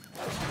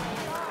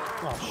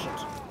 Oh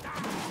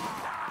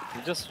shit.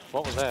 You just,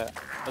 what was that?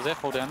 Was that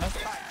full damage?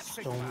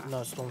 Storm,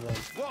 no, storm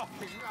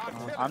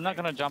damage. I'm not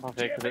gonna jump up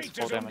there because it's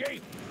full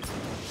damage.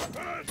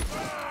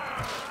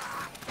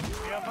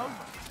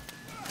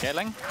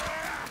 Gatling?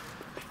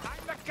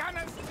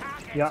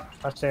 Yeah,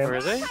 I see him. Where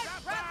is he?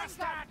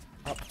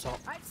 Up top.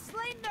 I've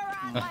slain their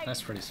ally.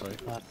 That's pretty sweet.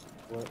 Work.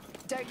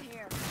 Down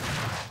here.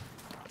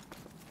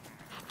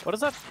 What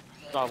is that?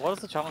 Oh, what is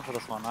the challenge for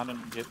this one? I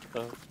didn't get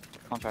the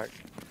contract.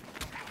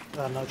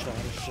 No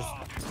challenge,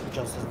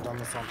 just hasn't done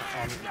this on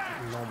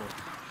normal.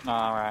 No,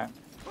 alright.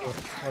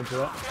 I'll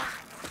do it.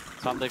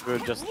 Something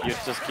good just you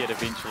just get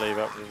eventually,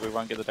 but we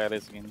won't get the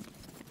dailies again.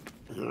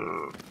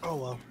 Oh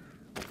well.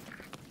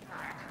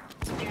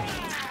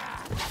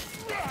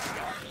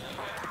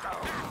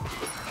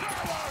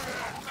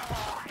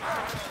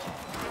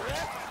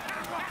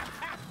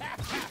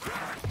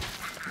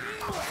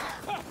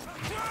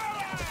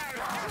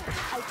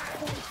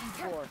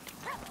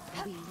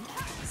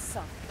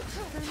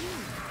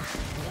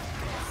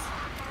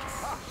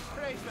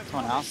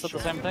 Someone else did the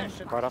same thing?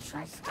 Right after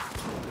me?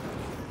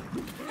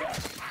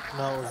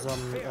 No, it was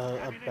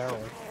a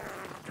barrel.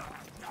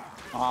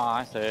 Oh,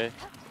 I see.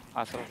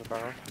 I thought it was a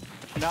barrel.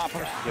 No, I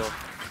probably should heal.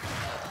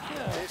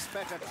 This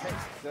better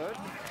taste good.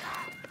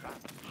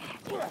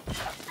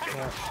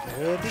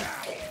 Ready?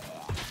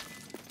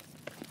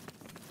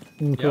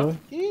 Okay.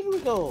 Here we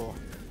go.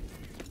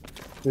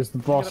 There's the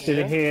boss to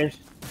the head.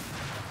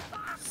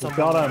 We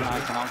got him. I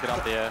cannot get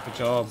up there. Good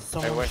job. I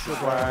Someone wasted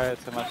should way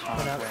too much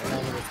pronounce the time.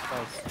 name of this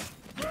place.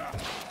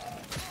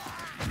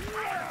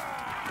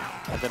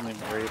 I didn't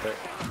even read it.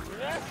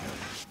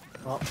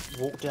 Well,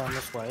 walk down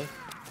this way,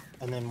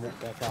 and then walk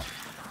back up,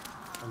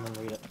 and then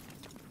read it.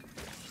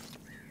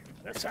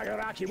 The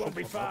Sagaraki won't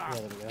be far. Yeah,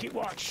 there we go. Keep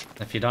watch.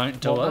 If you don't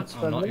do Well, it, that's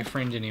I'm not friendly. your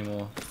friend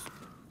anymore.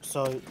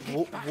 So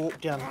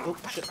walk down. Oh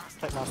shit!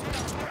 Take master.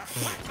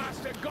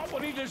 Master got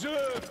what he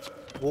deserved.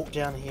 Walk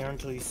down here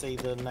until you see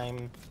the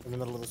name in the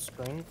middle of the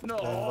screen. No,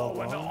 the involved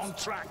we're not lines, on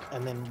track.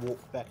 and then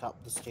walk back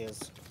up the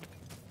stairs,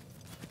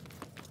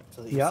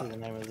 so that you Yep. see the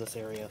name of this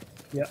area.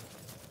 Yep.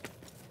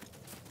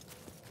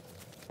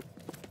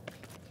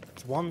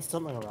 It's one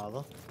something or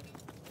other.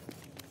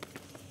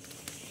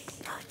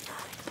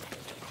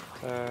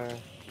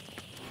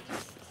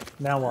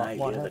 Now what? I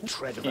What hear the happened?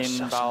 tread of In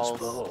assassin's Val's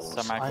balls.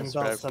 I'm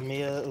Samakin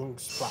Samir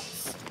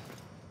Ungsplatz.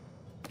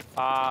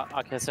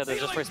 okay, so they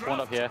just respawned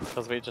up here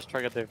because we just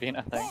triggered the event,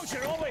 I think.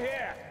 Poacher, over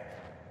here.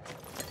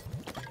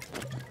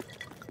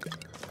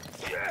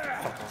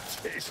 Yeah.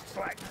 Tastes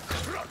like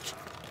crutch.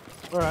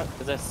 Alright,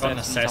 Is there Got an assassin somewhere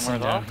assassin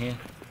as well? down here.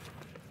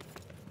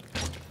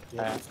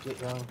 yeah, Yeah. let's get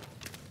going.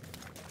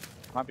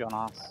 Might be on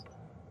us.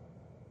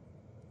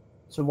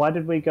 So why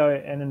did we go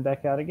in and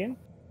back out again?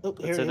 Oh,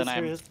 here say it the is, here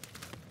name. it is.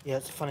 Yeah,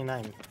 it's a funny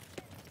name.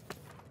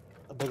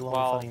 A big long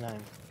Well- funny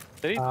name.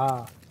 Did he?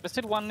 Ah, It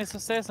said one less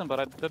assassin, but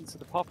I didn't see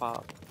the pop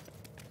up.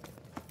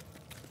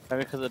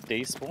 Maybe because it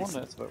despawned?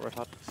 That's a bit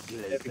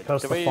retarded.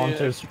 because Did the we, font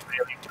is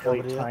really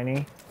Over here.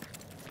 tiny.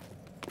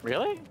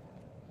 Really?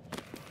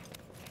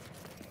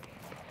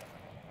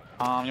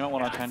 You might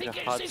want to change your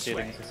HUD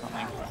settings or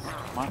something.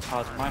 My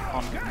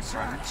font isn't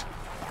right.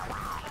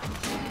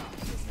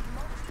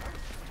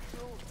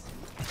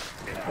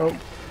 Oh,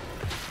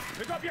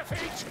 Pick up your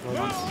feet.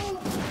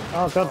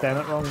 oh god damn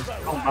it, wrong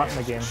button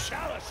again.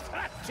 Chalice,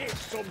 that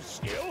takes some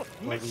skill.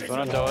 You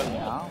wanna do it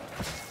now?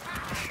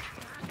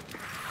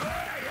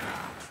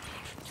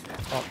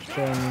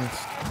 Options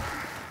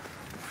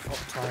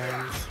Top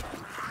times.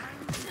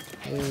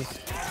 is...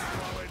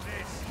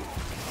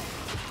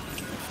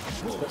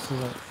 This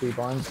isn't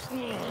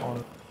keybinds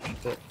on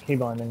the key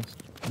bindings.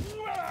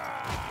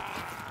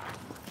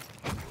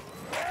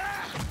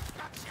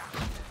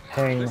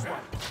 Hang.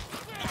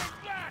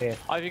 Yeah.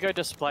 Oh, if you go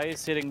display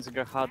settings and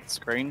go HUD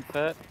screen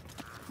fit,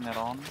 turn that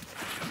on.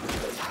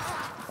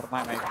 That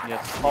might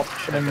make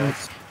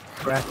Options,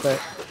 graphic.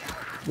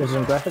 This is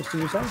in graphics,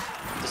 did you say?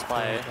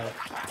 display.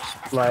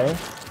 Display.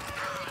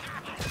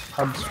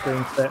 HUD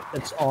screen fit,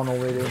 it's on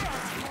already. Okay,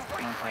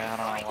 I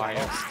don't know why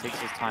your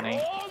text is tiny.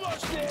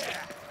 Almost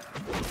there.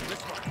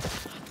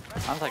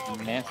 Sounds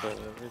like massive.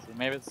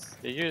 Maybe it's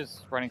you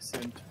use running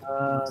 7.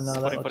 No,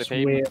 that 40, looks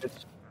 40p. weird.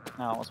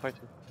 No, it's way too.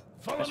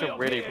 Follow It's me up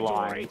really here,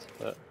 blind, Dory.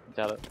 but I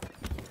doubt it.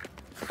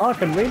 Oh, I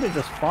can read it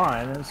just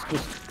fine, it's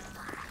just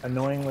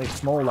annoyingly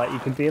small, like you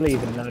could barely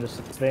even notice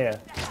it's there.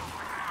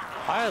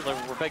 I had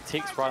a big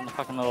text right on the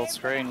fucking little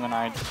screen when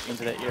I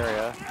entered that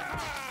area.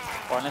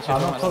 Or unless you're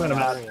I'm not talking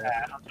about area.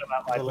 that, I'm talking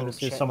about like The when it little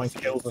says chat someone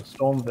messages. kills a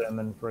storm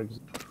vermin, for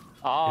example.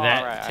 Oh,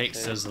 That right, I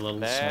text see. is a little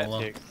That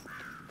smaller. text.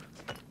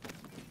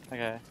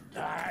 Okay.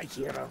 I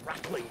hear a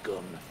rattling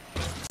gun.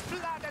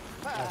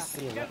 I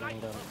see a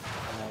rattling gun,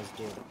 and I was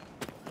dead.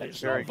 That's It's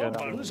very not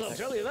good. for buns, I'll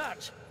tell you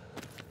that.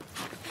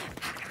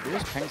 Did you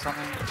just ping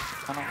something?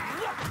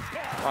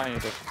 Why you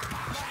did?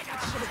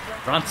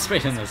 Run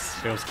speed in this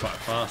feels quite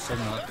fast,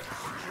 doesn't it?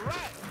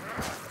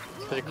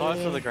 Pretty close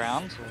to the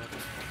ground.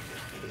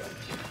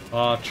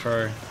 Oh,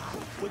 true.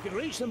 We can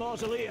reach the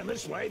mausoleum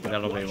this way, but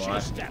That'll be watch why.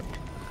 your step.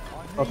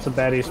 Lots of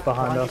baddies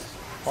behind us.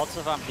 Lots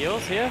of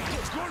heals here.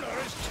 Gunner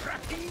is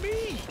tracking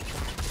me.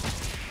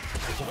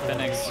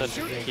 Spinning should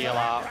heal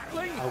up.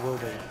 I will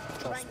be. Trying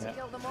Trust to me.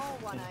 kill them all,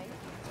 one eye.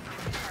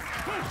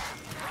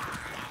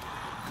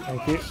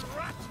 Thank you.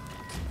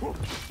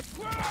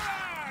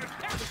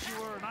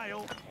 You were an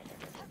idol.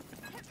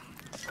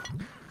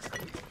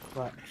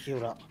 Right,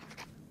 healed up.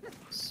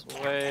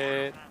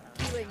 Sweet.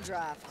 Healing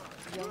draft.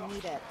 You'll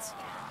need it.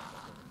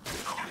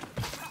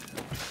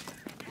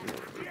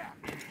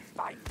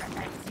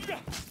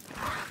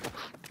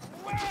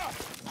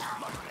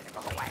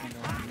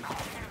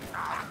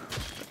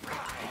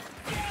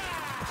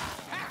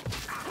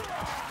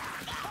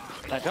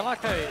 I feel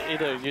like I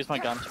either use my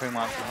gun too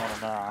much or not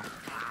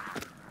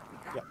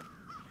enough. Yep.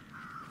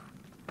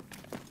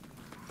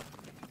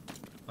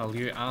 Oh,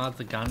 you are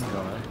the gun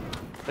guy.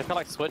 I feel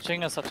like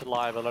switching is such a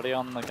liability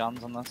on the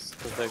guns in this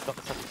because they've got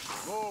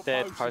such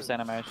dead post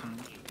animation.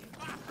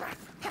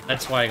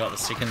 That's why I got the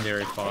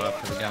secondary fire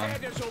for the gun.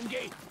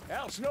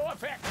 Else no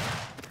effect.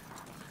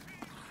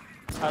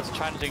 I was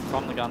changing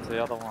from the gun to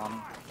the other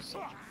one.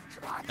 So,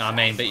 I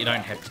mean, but you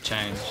don't have to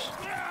change.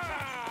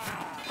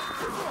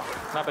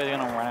 not being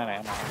gonna run out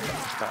of ammo,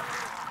 just about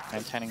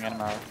maintaining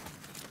ammo.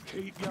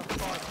 Keep your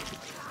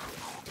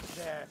fight.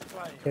 There,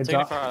 play. Heads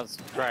Taking up. fire is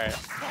great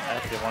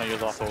if you want to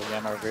use off all the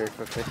ammo very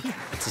quickly.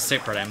 It's a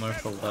separate ammo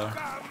pool though.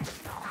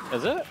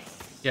 Is it?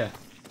 Yeah.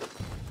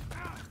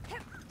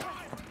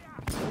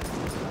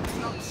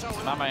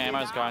 Now my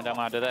ammo's going down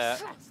when I do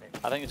that.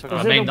 I think you took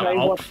I it mean a the way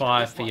alt what-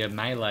 fire for your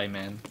melee,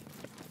 man.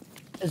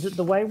 Is it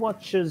the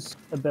Waywatcher's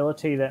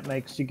ability that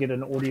makes you get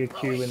an audio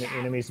cue when the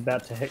enemy's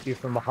about to hit you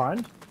from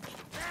behind?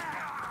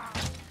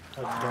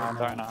 I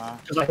don't know.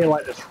 Because I hear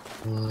like this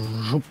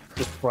just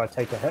before I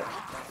take a hit.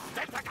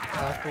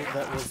 I thought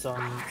that was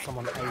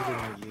someone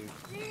aiding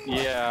you.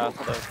 Yeah, I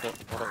thought that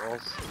was what it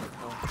was.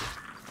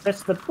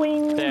 That's the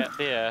wing.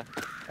 There,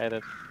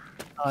 added.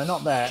 No,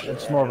 not that.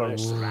 It's more of a.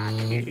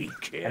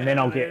 And then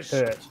I'll get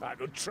hurt. I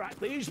could track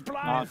these Okay.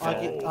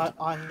 blindfold.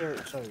 I hear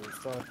it too,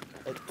 so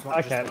it's not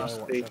Okay, just it the must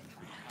Waywatcher. be.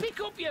 Pick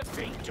up your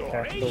feet, Okay,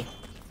 Dory. cool.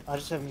 I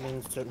just haven't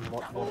been certain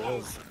what it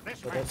is,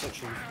 but that's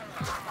actually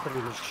a pretty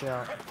good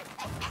shout.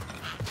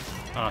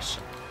 Oh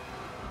shit.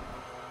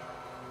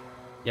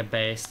 You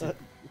bastard.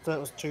 That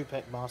was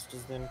 2-pack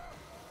masters then.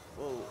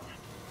 Whoa,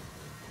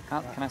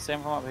 Can I see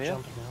him from up here?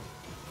 jumping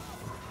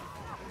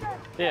out.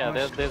 Yeah,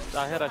 there's.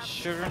 I heard a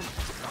shooting.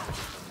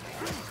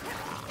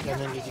 And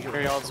then you get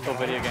Very old school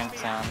video game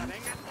sound.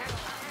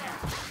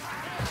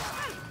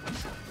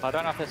 I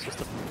don't know if it's just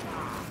a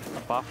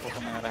buff or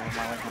something that I have in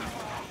my weapon.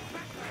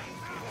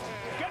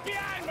 Get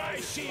behind my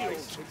shield.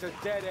 It's a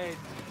dead end.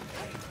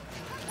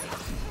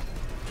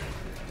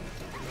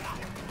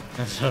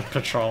 There's a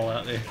patrol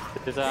out there.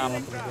 There's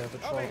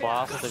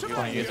blast if you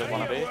want to use it,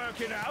 wannabe.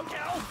 Working out,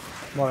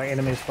 Elf. More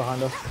enemies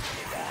behind us.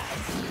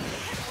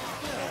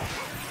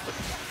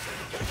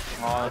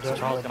 Oh, the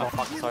patrol's gonna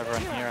fuck us over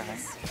in here, I think.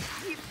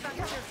 You found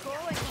your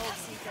calling, Hold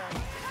Seeker.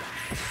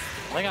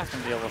 I think I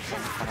can deal with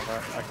some kind of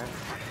it. Okay.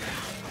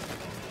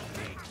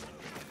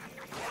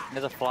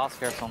 There's a flask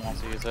here if someone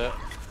wants to use it.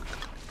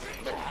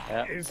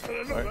 Yeah, Is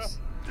there another? works.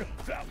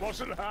 That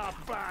wasn't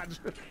half bad.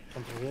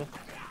 Come through here.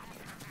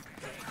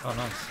 Oh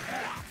nice.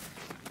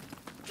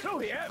 Through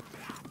here.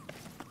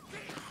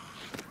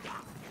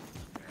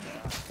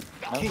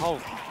 This whole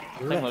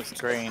thing looks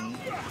green.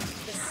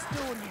 The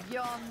stone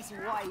yawns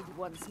wide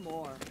once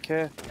more.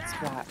 Okay,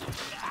 splat.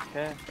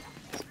 Okay,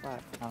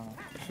 splat. Oh,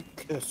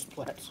 Curse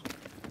splat.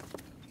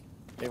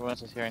 everyone's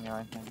just hearing your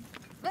own thing.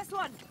 This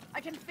one!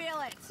 I can feel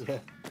it! Yeah,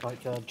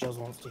 like Juz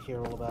wants to hear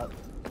all about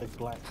big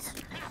blacks.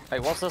 Hey,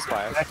 what's this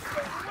way?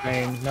 I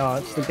mean, no,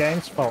 it's the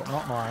game's fault,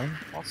 not mine.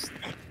 What's...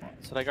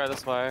 Should I go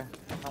this way?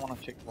 I want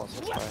to check what's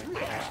this way.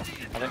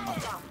 I think my...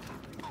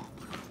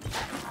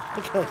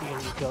 Look how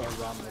you go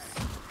around this.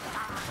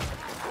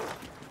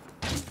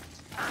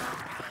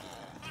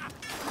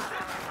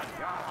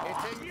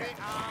 Hitting the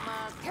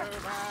armor,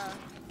 Cooper.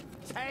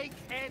 Take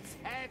its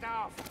head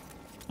off.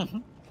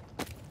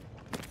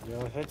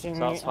 You're hitting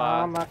Sounds the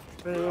fine. armor,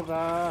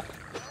 Cooper.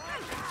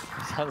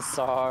 I'm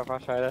so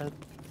frustrated.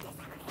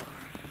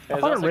 I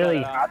find it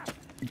really hard to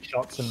get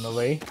shots in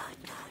melee.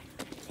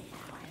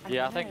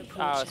 Yeah, I think,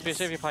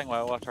 especially if you're playing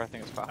Waywatcher, I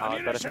think it's quite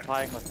hard. But if you're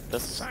playing with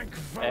this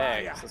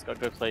eggs, it's got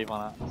good cleave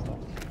on it. So.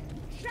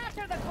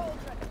 Shatter the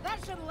cauldron! That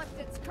should lift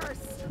its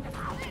curse!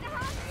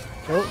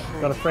 Oh,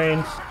 got a friend.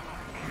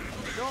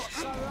 Not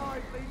so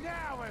lively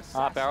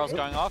now, Barrel's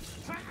going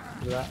off.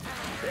 Look at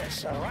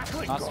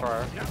that. Nice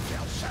throw.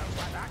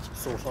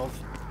 Sort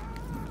of.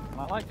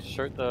 I like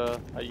shoot the.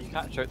 You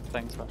can't shoot the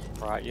things, but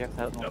right, you have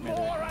to hit them with More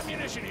melee.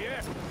 ammunition here.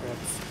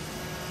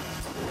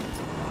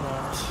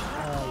 Right.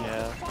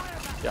 Yeah.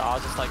 Yeah, I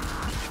was just like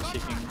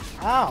checking.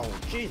 Ow,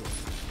 Jesus.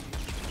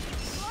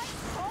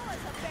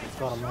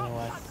 Got him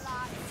anyway.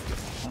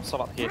 I'm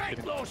sort of up here Break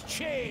shooting. those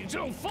chains.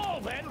 You'll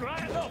fall then,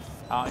 right enough.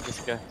 I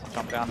just go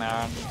jump down there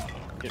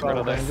and Get rid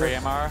of that free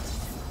ammo.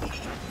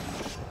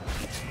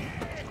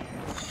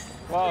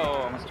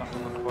 Whoa, I must jump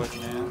in the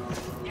poison here.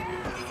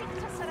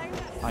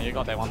 Oh, you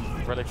got that one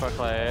really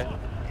quickly. Yeah,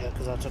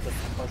 because I took a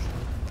potion.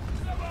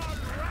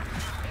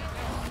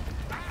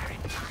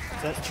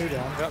 So that's 2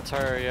 down. We got 2,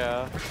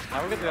 yeah.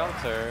 Now we'll get the other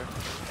 2.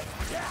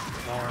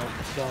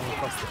 Going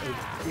across the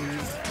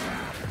ooze.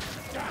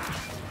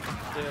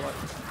 Yeah, like...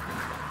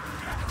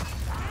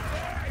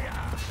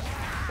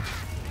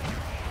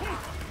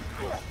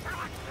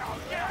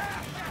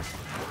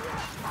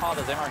 Oh,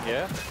 there's ammo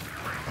here.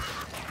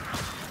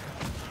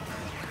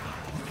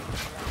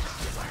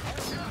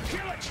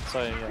 So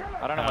yeah,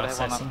 I don't know what I have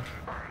on that.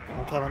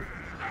 I'm coming.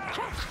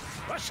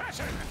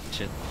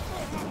 Shit.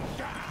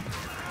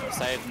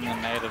 Saved in the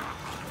native.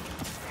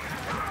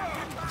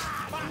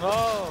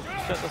 Oh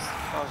shit! This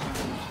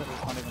shit is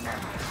not even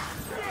right.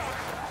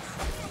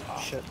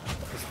 Shit.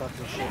 This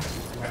fucking shit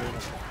is not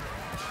even.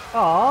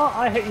 Aw,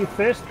 I hit you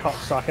first,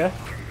 cocksucker.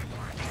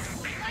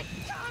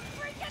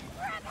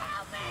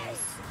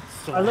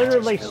 I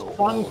literally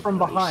swung from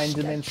behind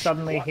and then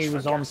suddenly he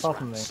was on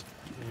top of me.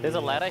 There's a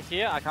ladder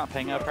here. I can't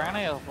ping it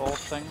apparently of all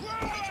things.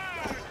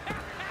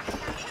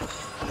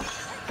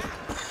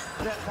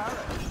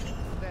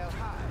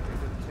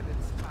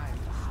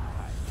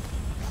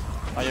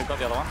 Oh, you've got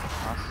the other one.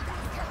 Nice.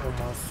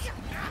 Almost.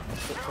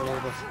 Except for all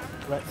the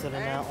rats that are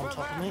now on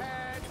top of me.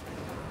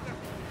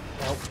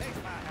 Help.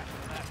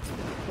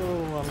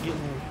 Oh, I'm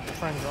getting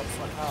frame drops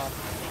like hard.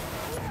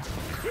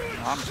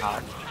 I'm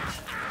hard.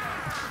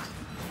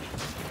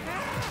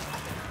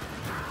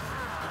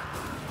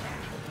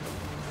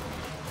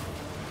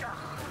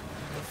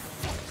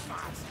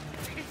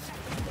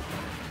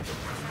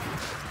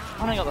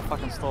 I only got the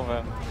fucking store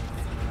there.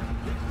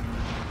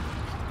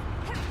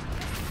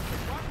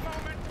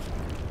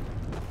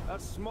 A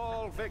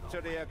small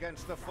victory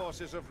against the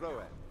forces of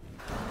ruin.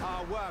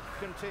 Our work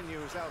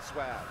continues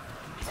elsewhere.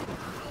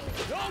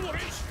 No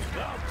worries.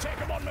 I'll take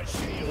him on my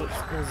shield.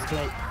 There's a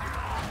gate.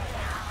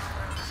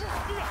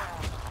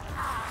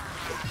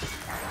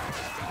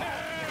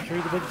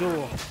 Through the big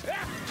door.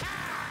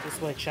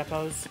 This way,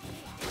 Chapos.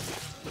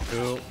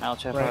 Cool. Al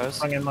Chapos.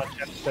 Bring in my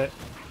chapstick.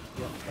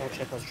 Yeah, El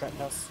Chapo's trap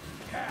house.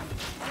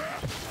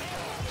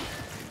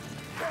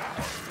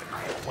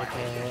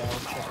 Okay, El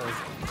Chapo's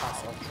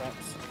pass on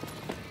traps.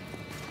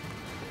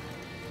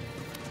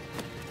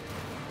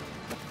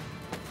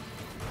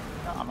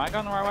 Am I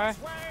going the right way?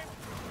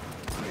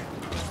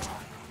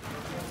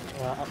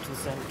 Up to the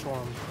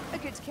sanatorium. A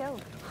good kill.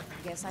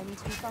 Guess I need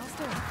to be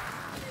faster.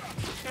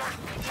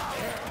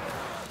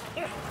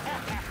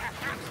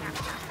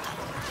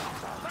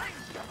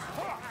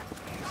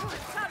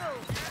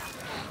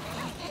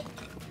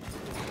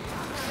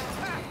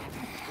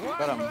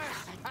 Got him.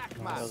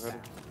 Work.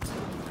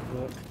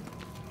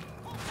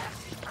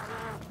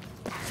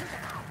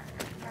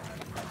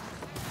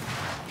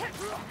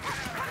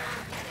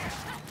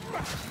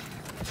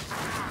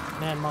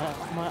 Man,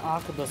 my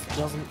arquebus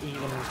doesn't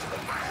even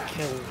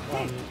kill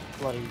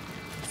bloody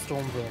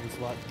stormverms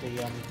like the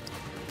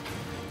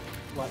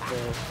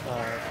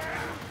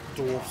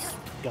dwarf's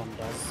gun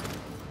does.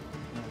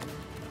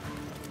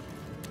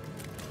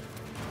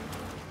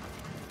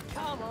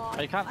 Come on.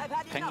 Oh, you can't I've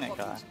had ping enough that of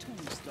guy. these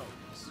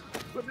tombstones.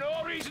 We've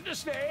no reason to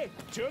stay.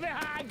 To the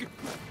hag.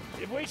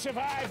 If we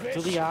survive this,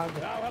 To the hag.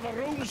 I'll have a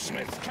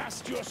runesmith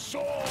cast your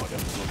sword and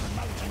your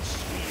mountain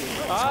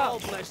spear. Ah!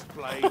 Blessed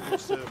blade will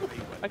serve me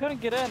well. I couldn't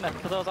get in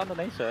because I was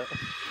underneath it.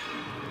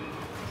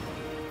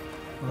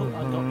 Oh,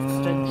 I got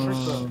state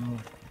trooper.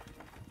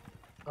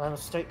 I'm a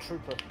state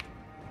trooper.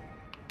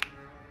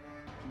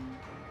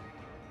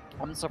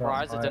 I'm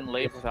surprised it didn't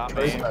leave without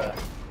me.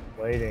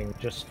 Waiting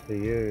just for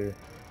you.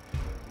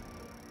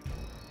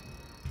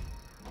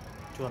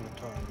 200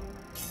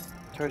 times.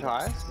 2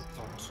 ties?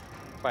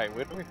 Wait,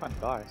 where do we find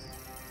dice?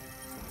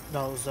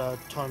 No, it was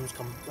tomes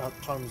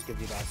give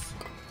you dice.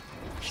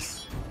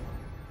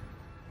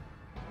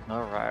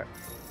 Alright.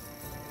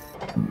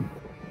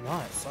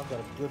 Nice, I've got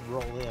a good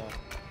roll there.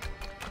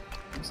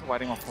 I'm just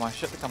waiting for my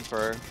shit to come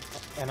through.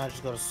 And I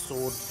just got a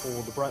sword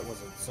for the Bright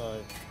Wizard,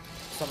 so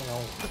something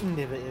I'll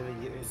never ever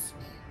use.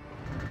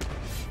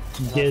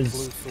 A nice Yes.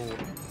 blue sword.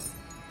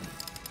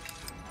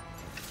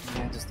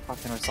 Yeah, just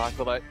fucking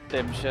recycle that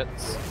them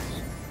shits.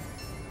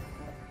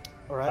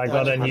 Alright, I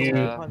got a new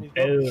time you've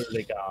got.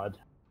 elder guard.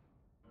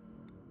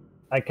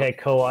 Okay,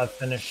 cool. I've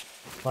finished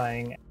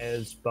playing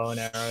as bow and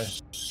arrow.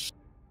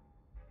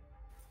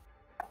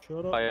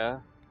 Shut Oh up. yeah.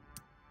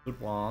 Good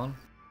one.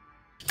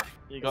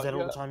 You Is got that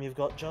all your- the time you've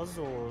got, Juz,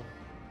 or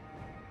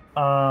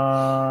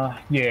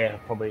Yeah,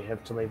 probably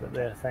have to leave it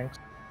there. Thanks.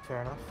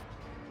 fair enough?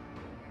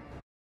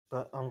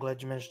 But I'm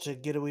glad you managed to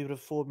get a wee bit of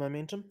forward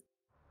momentum.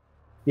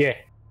 Yeah.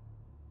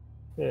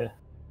 Yeah.